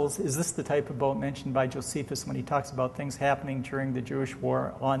Gospels? Is this the type of boat mentioned by Josephus when he talks about things happening during the Jewish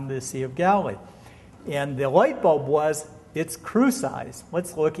war on the Sea of Galilee? And the light bulb was, it's crew size.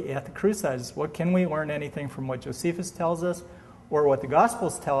 Let's look at the crew sizes. What can we learn anything from what Josephus tells us, or what the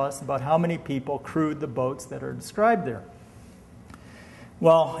Gospels tell us about how many people crewed the boats that are described there?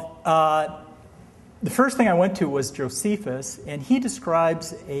 Well, the first thing I went to was Josephus, and he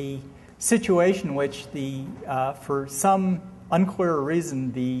describes a situation in which for some unclear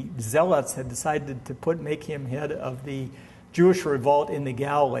reason, the Zealots had decided to make him head of the Jewish revolt in the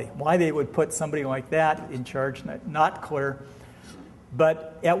Galilee. Why they would put somebody like that in charge, not clear.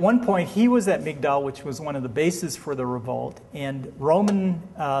 But at one point, he was at Migdal, which was one of the bases for the revolt, and Roman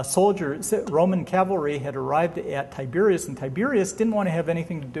cavalry had arrived at Tiberias, and Tiberias didn't want to have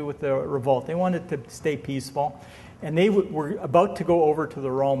anything to do with the revolt. They wanted to stay peaceful, and they were about to go over to the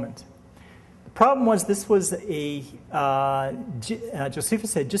Romans. The problem was this was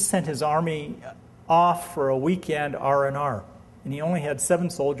Josephus had just sent his army off for a weekend R&R, and he only had 7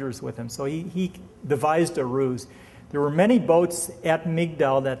 soldiers with him, so he devised a ruse. There were many boats at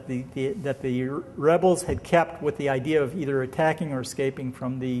Migdal that the rebels had kept with the idea of either attacking or escaping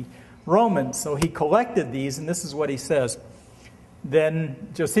from the Romans. So he collected these, and this is what he says.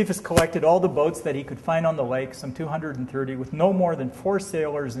 Then Josephus collected all the boats that he could find on the lake, some 230, with no more than 4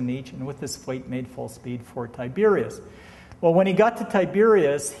 sailors in each, and with this fleet made full speed for Tiberias. Well, when he got to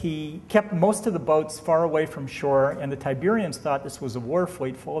Tiberias, he kept most of the boats far away from shore, and the Tiberians thought this was a war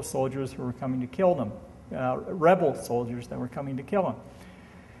fleet full of soldiers who were coming to kill them. Rebel soldiers that were coming to kill him.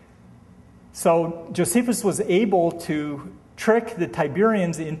 So Josephus was able to trick the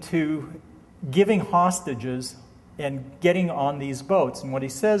Tiberians into giving hostages and getting on these boats. And what he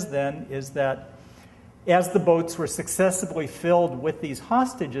says then is that as the boats were successively filled with these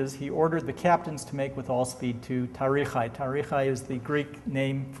hostages, he ordered the captains to make with all speed to Tarichai. Tarichai is the Greek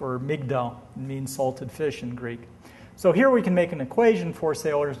name for Migdal. It means salted fish in Greek. So here we can make an equation: 4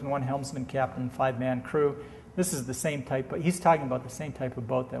 sailors and 1 helmsman, captain, 5-man crew. This is the same type, but he's talking about the same type of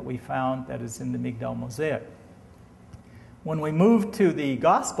boat that we found that is in the Migdal mosaic. When we move to the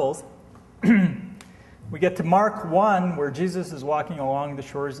Gospels, we get to Mark 1, where Jesus is walking along the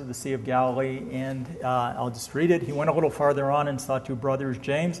shores of the Sea of Galilee, and I'll just read it. He went a little farther on and saw 2 brothers,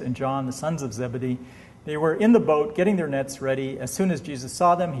 James and John, the sons of Zebedee, They were in the boat getting their nets ready. As soon as Jesus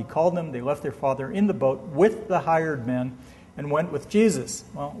saw them, he called them. They left their father in the boat with the hired men and went with Jesus.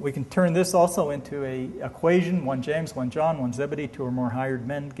 Well, we can turn this also into an equation: 1 James, 1 John, 1 Zebedee, 2 or more hired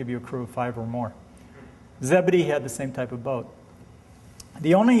men give you a crew of 5 or more. Zebedee had the same type of boat.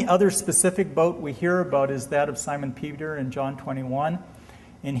 The only other specific boat we hear about is that of Simon Peter in John 21.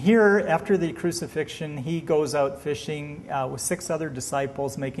 And here, after the crucifixion, he goes out fishing with 6 other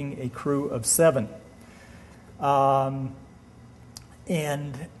disciples, making a crew of 7. Of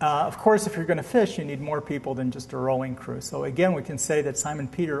course, if you're going to fish, you need more people than just a rowing crew. So again, we can say that Simon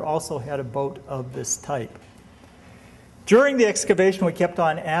Peter also had a boat of this type. During the excavation, we kept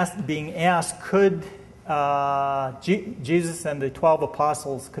on being asked, could Jesus and the 12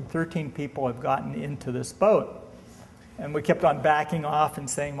 apostles, could 13 people have gotten into this boat? And we kept on backing off and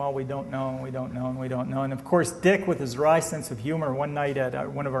saying, well, we don't know, and we don't know, and we don't know. And of course, Dick, with his wry sense of humor, one night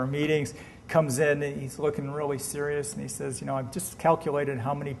at one of our meetings, comes in and he's looking really serious, and he says, I've just calculated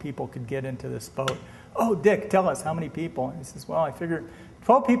how many people could get into this boat. Oh, Dick, tell us, how many people? And he says, well, I figured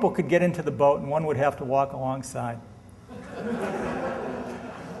 12 people could get into the boat, and one would have to walk alongside.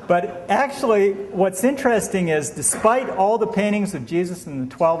 But actually, what's interesting is, despite all the paintings of Jesus and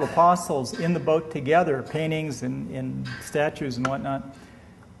the 12 apostles in the boat together, paintings and statues and whatnot,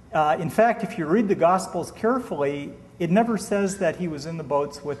 in fact, if you read the Gospels carefully, it never says that he was in the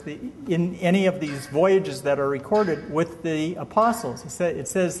boats in any of these voyages that are recorded with the apostles. It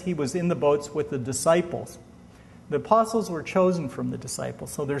says he was in the boats with the disciples. The apostles were chosen from the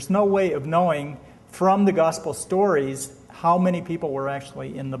disciples, so there's no way of knowing from the Gospel stories how many people were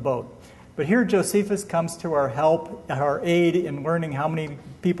actually in the boat. But here Josephus comes to our help, our aid in learning how many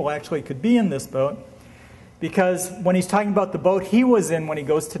people actually could be in this boat. Because when he's talking about the boat he was in when he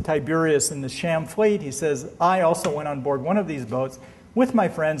goes to Tiberias in the sham fleet, he says, I also went on board one of these boats with my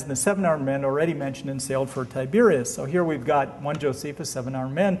friends and the 7 armed men already mentioned and sailed for Tiberias. So here we've got 1 Josephus, 7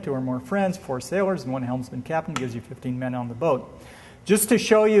 armed men, 2 or more friends, 4 sailors, and 1 helmsman captain gives you 15 men on the boat. Just to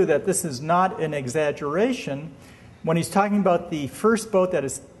show you that this is not an exaggeration, when he's talking about the first boat that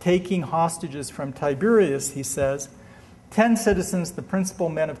is taking hostages from Tiberias, he says, 10 citizens, the principal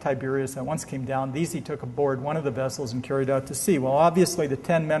men of Tiberias, at once came down. These he took aboard one of the vessels and carried out to sea. Well, obviously, the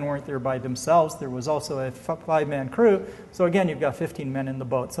 10 men weren't there by themselves. There was also a 5-man crew. So again, you've got 15 men in the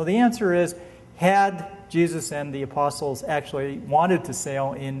boat. So the answer is, had Jesus and the apostles actually wanted to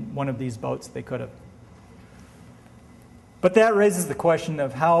sail in one of these boats, they could have. But that raises the question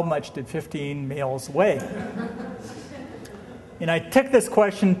of how much did 15 males weigh? And I took this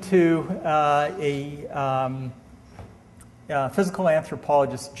question to a physical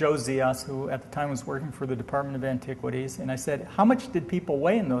anthropologist, Joe Zias, who at the time was working for the Department of Antiquities, and I said, how much did people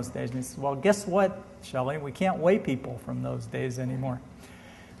weigh in those days? And he said, well, guess what, Shelley? We can't weigh people from those days anymore.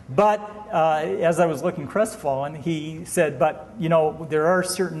 But as I was looking crestfallen, he said, but, there are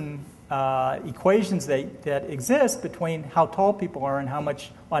certain equations that exist between how tall people are and how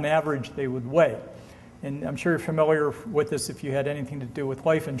much, on average, they would weigh. And I'm sure you're familiar with this if you had anything to do with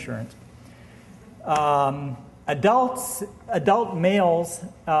life insurance. Adult males,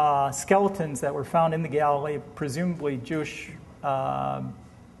 skeletons that were found in the Galilee, presumably Jewish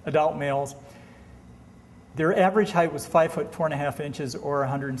adult males, their average height was 5 foot 4.5 inches or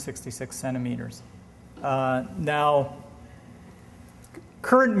 166 centimeters. Now,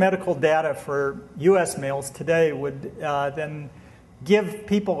 current medical data for U.S. males today would then give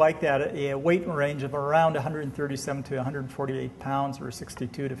people like that a weight range of around 137 to 148 pounds or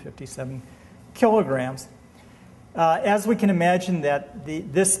 62 to 57 kilograms. As we can imagine, that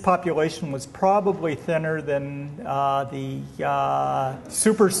this population was probably thinner than the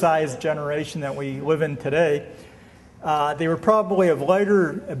supersized generation that we live in today. They were probably of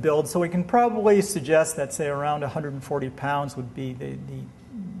lighter build, so we can probably suggest that, say, around 140 pounds would be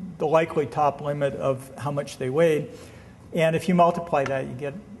the likely top limit of how much they weighed. And if you multiply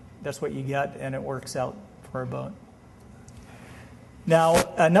that, that's what you get, and it works out for a boat. Now,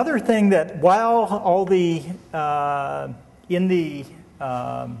 another thing that while all the in the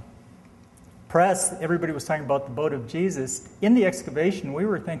press, everybody was talking about the boat of Jesus, in the excavation, we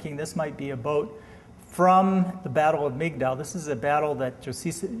were thinking this might be a boat from the Battle of Migdal. This is a battle that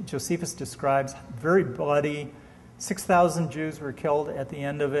Josephus describes, very bloody. 6,000 Jews were killed at the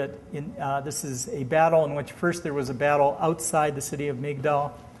end of it. This is a battle in which first there was a battle outside the city of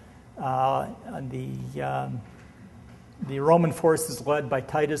Migdal. The Roman forces led by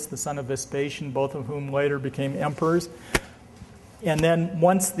Titus, the son of Vespasian, both of whom later became emperors. And then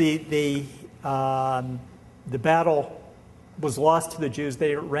once the battle was lost to the Jews,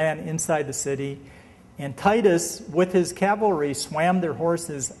 they ran inside the city. And Titus, with his cavalry, swam their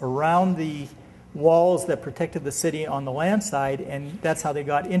horses around the walls that protected the city on the land side, and that's how they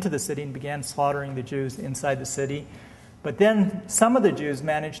got into the city and began slaughtering the Jews inside the city. But then some of the Jews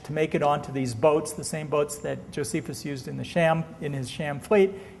managed to make it onto these boats, the same boats that Josephus used in his sham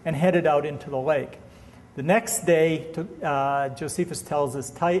fleet, and headed out into the lake. The next day, Josephus tells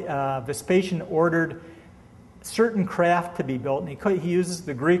us, Vespasian ordered certain craft to be built, and he uses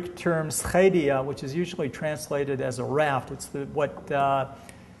the Greek term schedia, which is usually translated as a raft. It's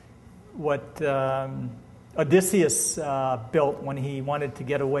what Odysseus built when he wanted to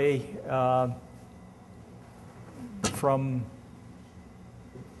get away from.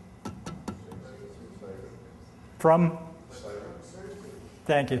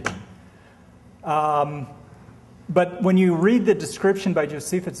 Thank you. But when you read the description by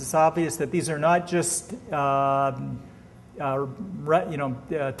Josephus, it's obvious that these are not just Tom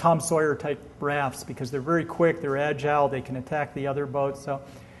Sawyer type rafts, because they're very quick, they're agile, they can attack the other boats. So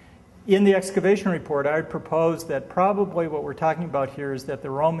in the excavation report, I would propose that probably what we're talking about here is that the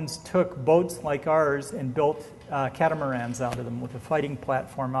Romans took boats like ours and built catamarans out of them with a fighting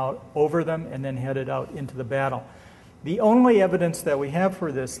platform out over them and then headed out into the battle. The only evidence that we have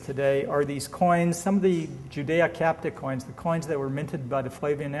for this today are these coins. Some of the Judea-Captic coins, the coins that were minted by the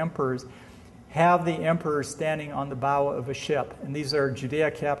Flavian emperors, have the emperor standing on the bow of a ship. And these are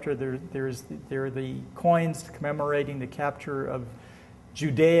Judea-Captor. They're the coins commemorating the capture of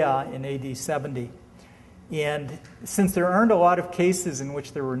Judea in AD 70. And since there aren't a lot of cases in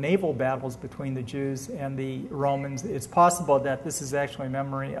which there were naval battles between the Jews and the Romans, it's possible that this is actually a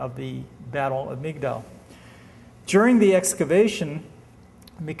memory of the Battle of Migdal. During the excavation,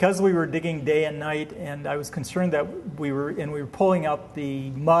 because we were digging day and night, and I was concerned that we were pulling up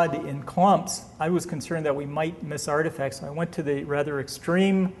the mud in clumps, I was concerned that we might miss artifacts. So I went to the rather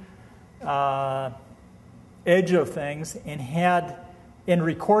extreme edge of things and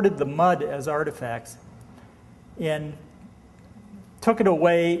recorded the mud as artifacts, and took it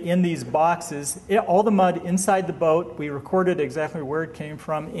away in these boxes. All the mud inside the boat, we recorded exactly where it came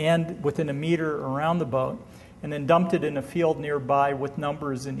from and within a meter around the boat, and then dumped it in a field nearby with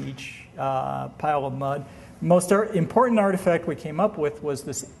numbers in each pile of mud. The most important artifact we came up with was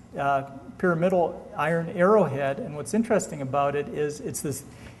this pyramidal iron arrowhead, and what's interesting about it is it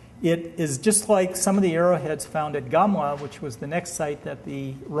is just like some of the arrowheads found at Gamla, which was the next site that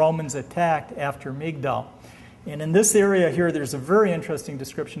the Romans attacked after Migdal. And in this area here, there's a very interesting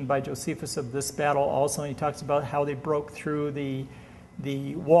description by Josephus of this battle also. He talks about how they broke through the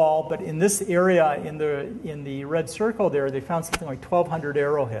wall, but in this area, in the red circle there, they found something like 1,200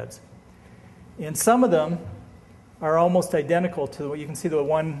 arrowheads. And some of them are almost identical to what you can see. The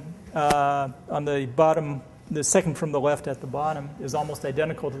one on the bottom, the second from the left at the bottom, is almost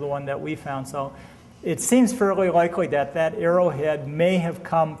identical to the one that we found. So it seems fairly likely that that arrowhead may have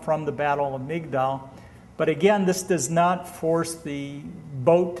come from the Battle of Migdal. But again, this does not force the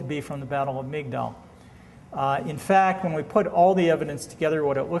boat to be from the Battle of Migdal. In fact, when we put all the evidence together,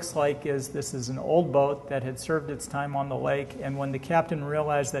 what it looks like is this is an old boat that had served its time on the lake, and when the captain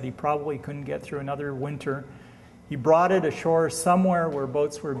realized that he probably couldn't get through another winter, he brought it ashore somewhere where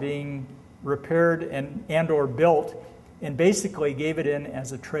boats were being repaired and or built, and basically gave it in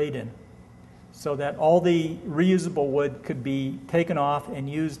as a trade-in, so that all the reusable wood could be taken off and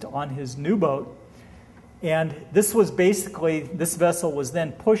used on his new boat. And this vessel was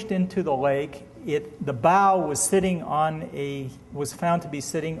then pushed into the lake. The bow was found to be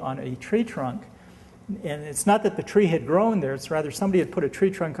sitting on a tree trunk. And it's not that the tree had grown there, it's rather somebody had put a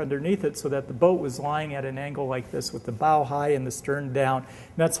tree trunk underneath it so that the boat was lying at an angle like this with the bow high and the stern down.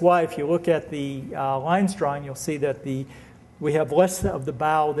 And that's why if you look at the lines drawing, you'll see that we have less of the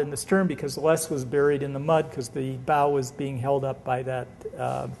bow than the stern, because less was buried in the mud because the bow was being held up by that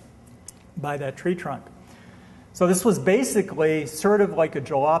tree trunk. So this was basically sort of like a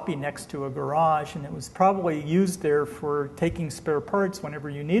jalopy next to a garage, and it was probably used there for taking spare parts whenever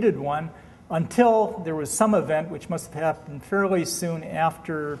you needed one, until there was some event, which must have happened fairly soon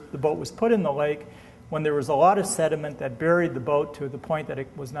after the boat was put in the lake, when there was a lot of sediment that buried the boat to the point that it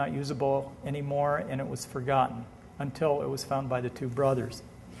was not usable anymore, and it was forgotten until it was found by the two brothers.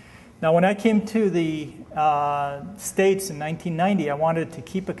 Now, when I came to the States in 1990, I wanted to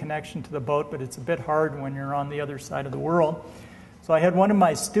keep a connection to the boat, but it's a bit hard when you're on the other side of the world. So I had one of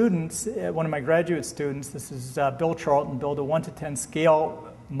my students, one of my graduate students, this is Bill Charlton, build a 1:10 scale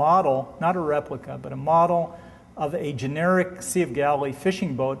model, not a replica, but a model of a generic Sea of Galilee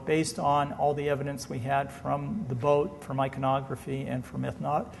fishing boat based on all the evidence we had from the boat, from iconography, and from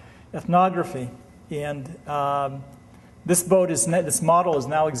ethnography. And This model is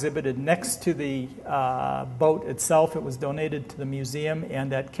now exhibited next to the boat itself. It was donated to the museum,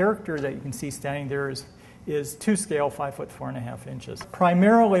 and that character that you can see standing there is to scale, 5 foot 4.5 inches.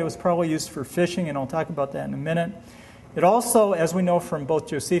 Primarily, it was probably used for fishing, and I'll talk about that in a minute. It also, as we know from both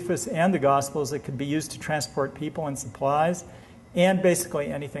Josephus and the Gospels, it could be used to transport people and supplies, and basically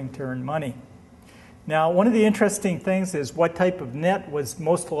anything to earn money. Now, one of the interesting things is what type of net was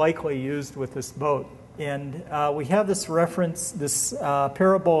most likely used with this boat. And we have this reference, this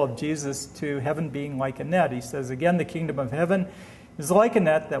parable of Jesus to heaven being like a net. He says, again, the kingdom of heaven is like a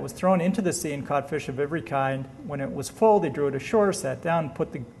net that was thrown into the sea and caught fish of every kind. When it was full, they drew it ashore, sat down,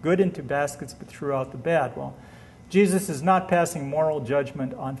 put the good into baskets, but threw out the bad. Well, Jesus is not passing moral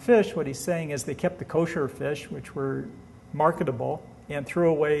judgment on fish. What he's saying is they kept the kosher fish, which were marketable, and threw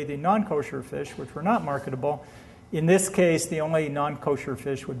away the non-kosher fish, which were not marketable. In this case, the only non-kosher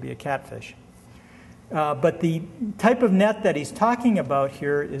fish would be a catfish. But the type of net that he's talking about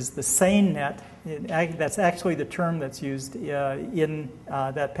here is the seine net. That's actually the term that's used in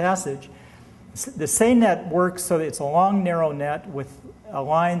that passage. The seine net works so that it's a long, narrow net with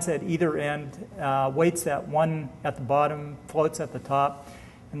lines at either end, weights at one at the bottom, floats at the top.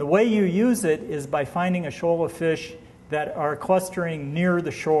 And the way you use it is by finding a shoal of fish that are clustering near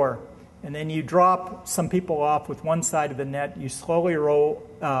the shore. And then you drop some people off with one side of the net. You slowly row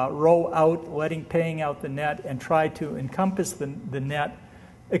out, paying out the net, and try to encompass the net,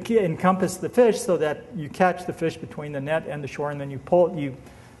 encompass the fish so that you catch the fish between the net and the shore, and then you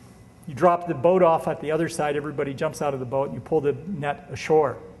drop the boat off at the other side. Everybody jumps out of the boat, and you pull the net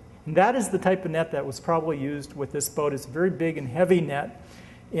ashore. And that is the type of net that was probably used with this boat. It's a very big and heavy net.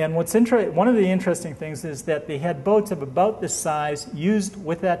 And one of the interesting things is that they had boats of about this size used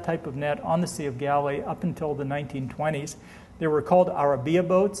with that type of net on the Sea of Galilee up until the 1920s. They were called Arabia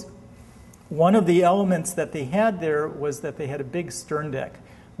boats. One of the elements that they had there was that they had a big stern deck.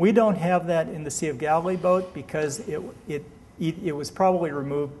 We don't have that in the Sea of Galilee boat because it was probably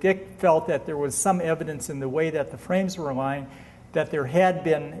removed. Dick felt that there was some evidence in the way that the frames were lying that there had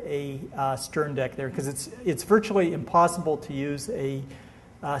been a stern deck there, because it's virtually impossible to use a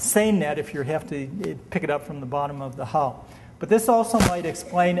seine net if you have to pick it up from the bottom of the hull. But this also might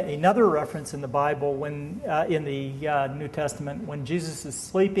explain another reference in the Bible when in the New Testament when Jesus is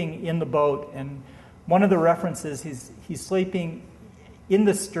sleeping in the boat, and one of the references he's sleeping in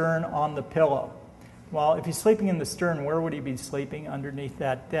the stern on the pillow. Well, if he's sleeping in the stern, where would he be sleeping? Underneath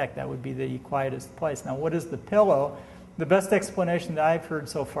that deck. That would be the quietest place. Now, what is the pillow? The best explanation that I've heard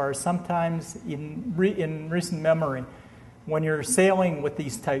so far is sometimes in recent memory, when you're sailing with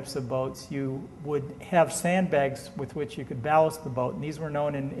these types of boats, you would have sandbags with which you could ballast the boat. And these were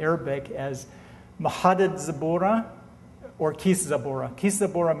known in Arabic as mahadad zabura or kis zabura. Kis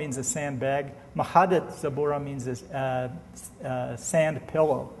zabura means a sandbag. Mahadad zabura means a sand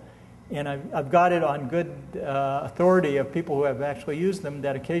pillow. And I've got it on good authority of people who have actually used them,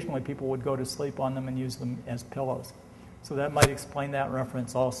 that occasionally people would go to sleep on them and use them as pillows. So that might explain that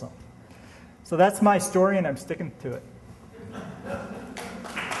reference also. So that's my story, and I'm sticking to it.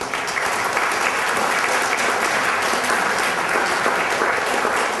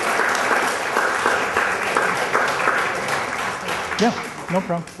 Yeah, no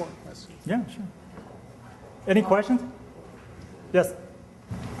problem. Yeah, sure. Any questions? Yes?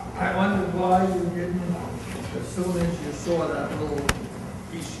 I wondered why you didn't, as soon as you saw that little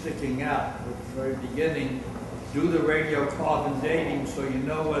piece sticking out at the very beginning, do the radiocarbon dating so you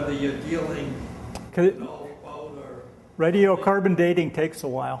know whether you're dealing with an old boat or... Radiocarbon dating takes a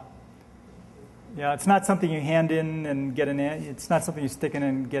while. Yeah, it's not something you hand in and get it's not something you stick in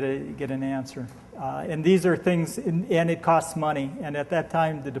and get an answer. And these are things, and it costs money. And at that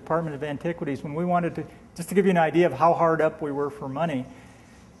time, the Department of Antiquities, when we wanted to, just to give you an idea of how hard up we were for money,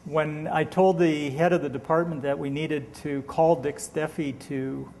 when I told the head of the department that we needed to call Dick Steffi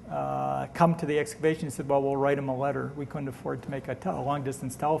to come to the excavation, he said, well, we'll write him a letter. We couldn't afford to make a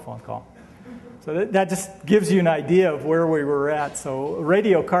long-distance telephone call. So that just gives you an idea of where we were at. So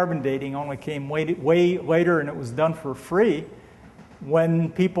radiocarbon dating only came way later, and it was done for free when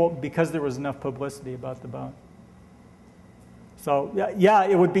because there was enough publicity about the boat. So yeah,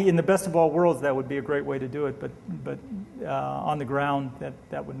 it would be, in the best of all worlds, that would be a great way to do it, but on the ground,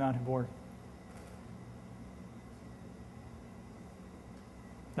 that would not have worked.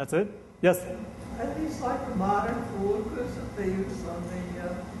 That's it? Yes? Are these like the modern flukas that they use on the...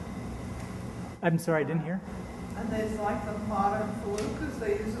 I'm sorry, I didn't hear. And there's like the modern flukas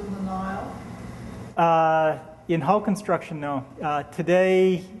they use on the Nile? In hull construction, no.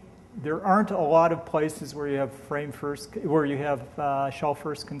 Today, there aren't a lot of places where you have shell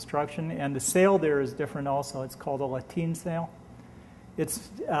first construction, and the sail there is different also. It's called a lateen sail. It's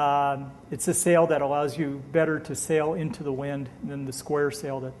a sail that allows you better to sail into the wind than the square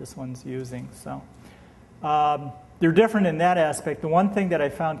sail that this one's using. So they're different in that aspect. The one thing that I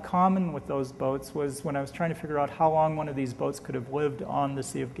found common with those boats was when I was trying to figure out how long one of these boats could have lived on the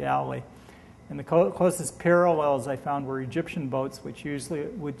Sea of Galilee. And the closest parallels I found were Egyptian boats, which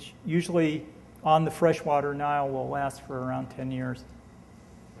usually on the freshwater Nile will last for around 10 years.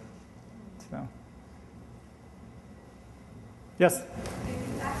 So, yes? Did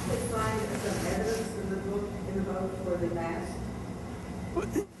you actually find some evidence in the boat for the mast?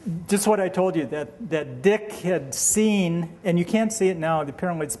 Just what I told you, that Dick had seen, and you can't see it now,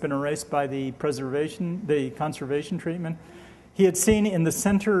 apparently it's been erased by the conservation treatment. He had seen in the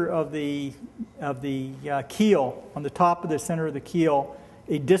center of the keel, on the top of the center of the keel,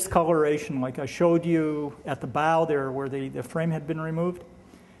 a discoloration, like I showed you at the bow there where the frame had been removed,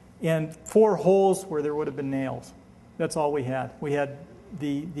 and 4 holes where there would have been nails. That's all we had. We had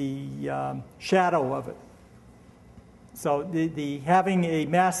the shadow of it. So the having a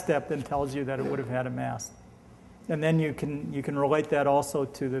mast step then tells you that it would have had a mast. And then you can relate that also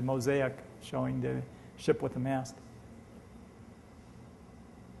to the mosaic showing the ship with a mast.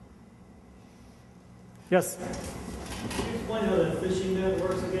 Yes? Can you explain how the fishing net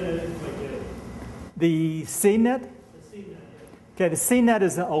works again? I didn't quite get it. The sea net? The sea net, yeah. Okay, the sea net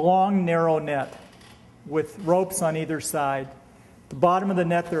is a long, narrow net with ropes on either side. At the bottom of the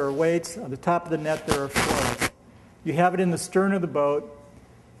net there are weights. On the top of the net there are floats. You have it in the stern of the boat.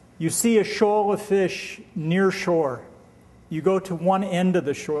 You see a shoal of fish near shore. You go to one end of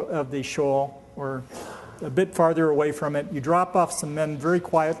the shoal, or a bit farther away from it. You drop off some men very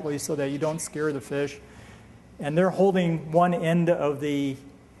quietly so that you don't scare the fish. And they're holding one end of the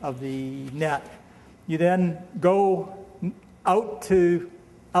net. You then go out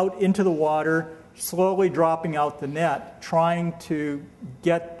into the water, slowly dropping out the net, trying to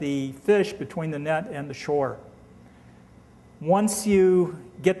get the fish between the net and the shore. Once you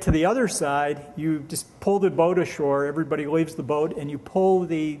get to the other side, you just pull the boat ashore. Everybody leaves the boat, and you pull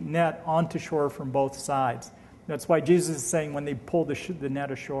the net onto shore from both sides. That's why Jesus is saying when they pull the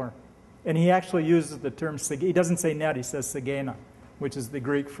net ashore. And he actually uses the term, he doesn't say net, he says sagena, which is the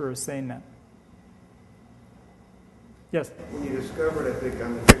Greek for a seine net. Yes? When you discovered, I think,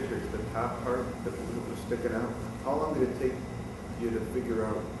 on the pictures, the top part that was sticking out, how long did it take you to figure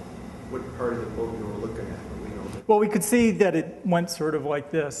out what part of the boat you were looking at? Well, we could see that it went sort of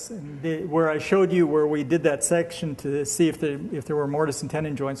like this. And where I showed you where we did that section to see if there were mortise and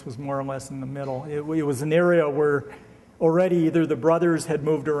tenon joints was more or less in the middle. It was an area where already either the brothers had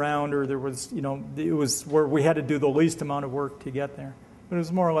moved around or there was, it was where we had to do the least amount of work to get there. But it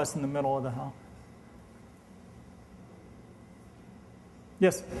was more or less in the middle of the hull.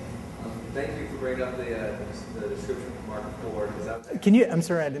 Yes? Thank you for bringing up the description from Mark 4. I'm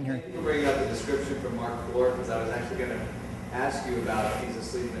sorry, I didn't hear you. Thank you for bringing up the description from Mark 4, because I was actually going to ask you about if he's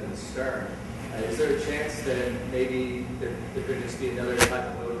asleep in the stern. Is there a chance that maybe there could just be another type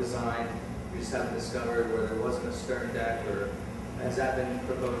of boat design we just haven't discovered where there wasn't a stern deck, or has that been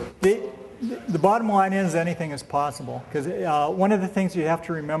proposed? The bottom line is anything is possible, because one of the things you have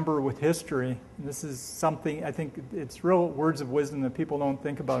to remember with history, and this is something I think it's real words of wisdom that people don't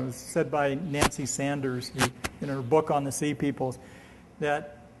think about. It was said by Nancy Sanders in her book on the Sea Peoples,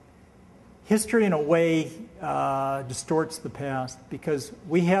 that history in a way distorts the past, because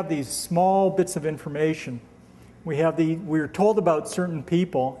we have these small bits of information. We're told about certain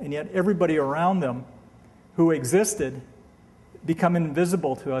people, and yet everybody around them who existed become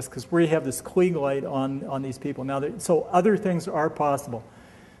invisible to us because we have this Klieg light on these people. Now, so other things are possible.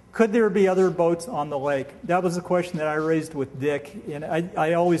 Could there be other boats on the lake? That was a question that I raised with Dick, and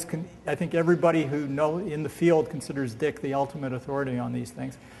I think everybody who in the field considers Dick the ultimate authority on these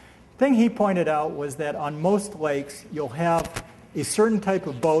things. The thing he pointed out was that on most lakes, you'll have a certain type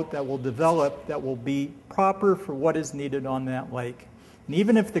of boat that will develop that will be proper for what is needed on that lake. And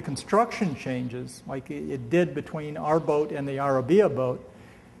even if the construction changes, like it did between our boat and the Arabia boat,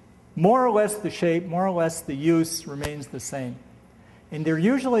 more or less the shape, more or less the use remains the same. And there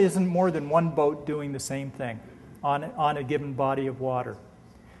usually isn't more than one boat doing the same thing on a given body of water.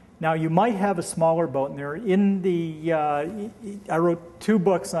 Now, you might have a smaller boat, and they're in the, I wrote 2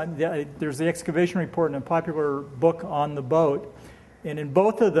 books on, there's the excavation report and a popular book on the boat. And in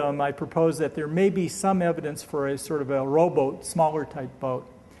both of them, I propose that there may be some evidence for a sort of a rowboat, smaller type boat.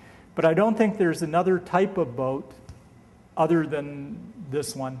 But I don't think there's another type of boat other than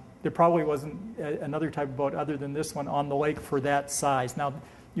this one. There probably wasn't another type of boat other than this one on the lake for that size. Now,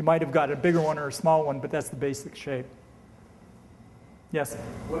 You might have got a bigger one or a small one, but that's the basic shape. Yes?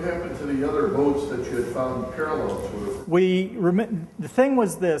 What happened to the other boats that you had found parallels with? The thing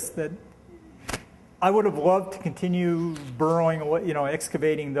was this, that I would have loved to continue burrowing,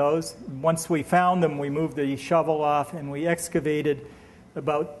 excavating those. Once we found them, we moved the shovel off and we excavated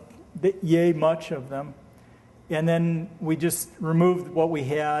about yay much of them. And then we just removed what we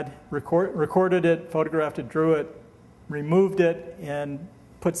had, recorded it, photographed it, drew it, removed it, and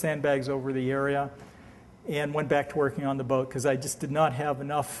put sandbags over the area, and went back to working on the boat because I just did not have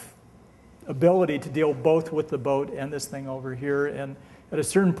enough ability to deal both with the boat and this thing over here. And at a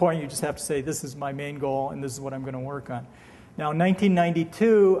certain point, you just have to say, this is my main goal, and this is what I'm going to work on. Now, in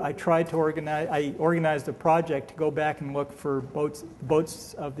 1992, I organized a project to go back and look for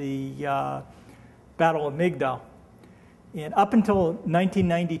boats of the Battle of Migdal. And up until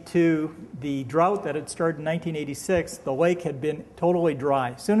 1992, the drought that had started in 1986, the lake had been totally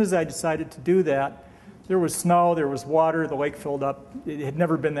dry. As soon as I decided to do that, there was snow, there was water, the lake filled up. It had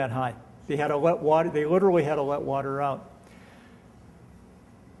never been that high. They literally had to let water out.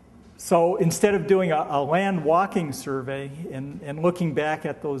 So instead of doing a land walking survey and looking back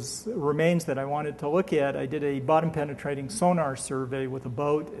at those remains that I wanted to look at, I did a bottom penetrating sonar survey with a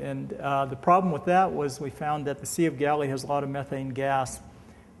boat. And the problem with that was we found that the Sea of Galilee has a lot of methane gas.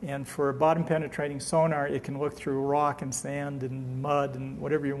 And for a bottom penetrating sonar, it can look through rock and sand and mud and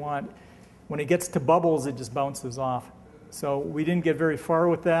whatever you want. When it gets to bubbles, it just bounces off. So we didn't get very far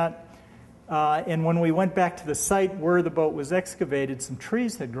with that. And when we went back to the site where the boat was excavated, some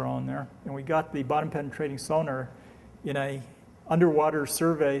trees had grown there, and we got the bottom penetrating sonar in a underwater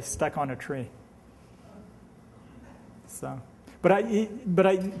survey stuck on a tree. So,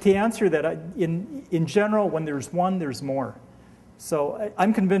 to answer that, in general, when there's one, there's more. So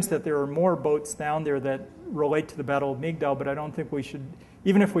I'm convinced that there are more boats down there that relate to the Battle of Migdal, but I don't think we should,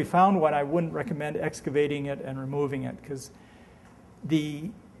 even if we found one, I wouldn't recommend excavating it and removing it, because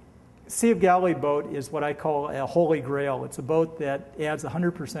the Sea of Galilee boat is what I call a holy grail. It's a boat that adds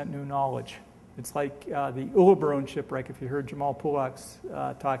 100% new knowledge. It's like the Uluburun shipwreck, if you heard Jamal Pulak's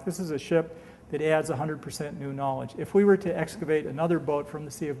talk. This is a ship that adds 100% new knowledge. If we were to excavate another boat from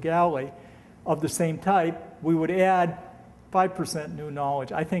the Sea of Galilee of the same type, we would add 5% new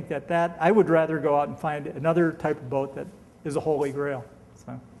knowledge. I think that I would rather go out and find another type of boat that is a holy grail.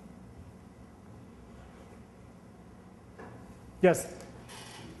 So, yes?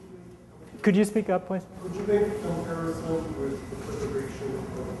 Could you speak up, please? Could you make a comparison with the preservation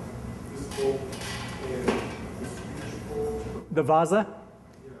of this boat and this Swedish boat? The Vasa?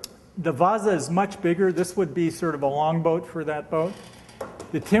 Yeah. The Vasa is much bigger. This would be sort of a long boat for that boat.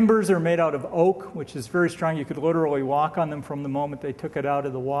 The timbers are made out of oak, which is very strong. You could literally walk on them from the moment they took it out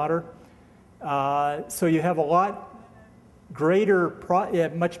of the water. So you have a lot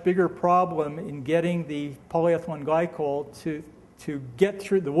much bigger problem in getting the polyethylene glycol to get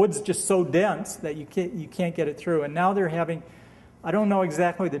through. The wood's just so dense that you can't get it through. And now they're having, I don't know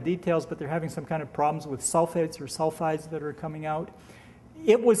exactly the details, but they're having some kind of problems with sulfates or sulfides that are coming out.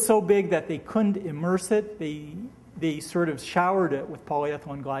 It was so big that they couldn't immerse it. They sort of showered it with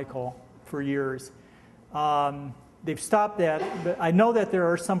polyethylene glycol for years. They've stopped that, but I know that there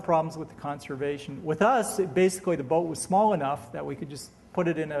are some problems with the conservation. With us, basically the boat was small enough that we could just put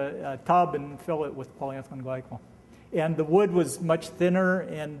it in a tub and fill it with polyethylene glycol. And the wood was much thinner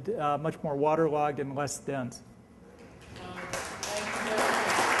and much more waterlogged and less dense.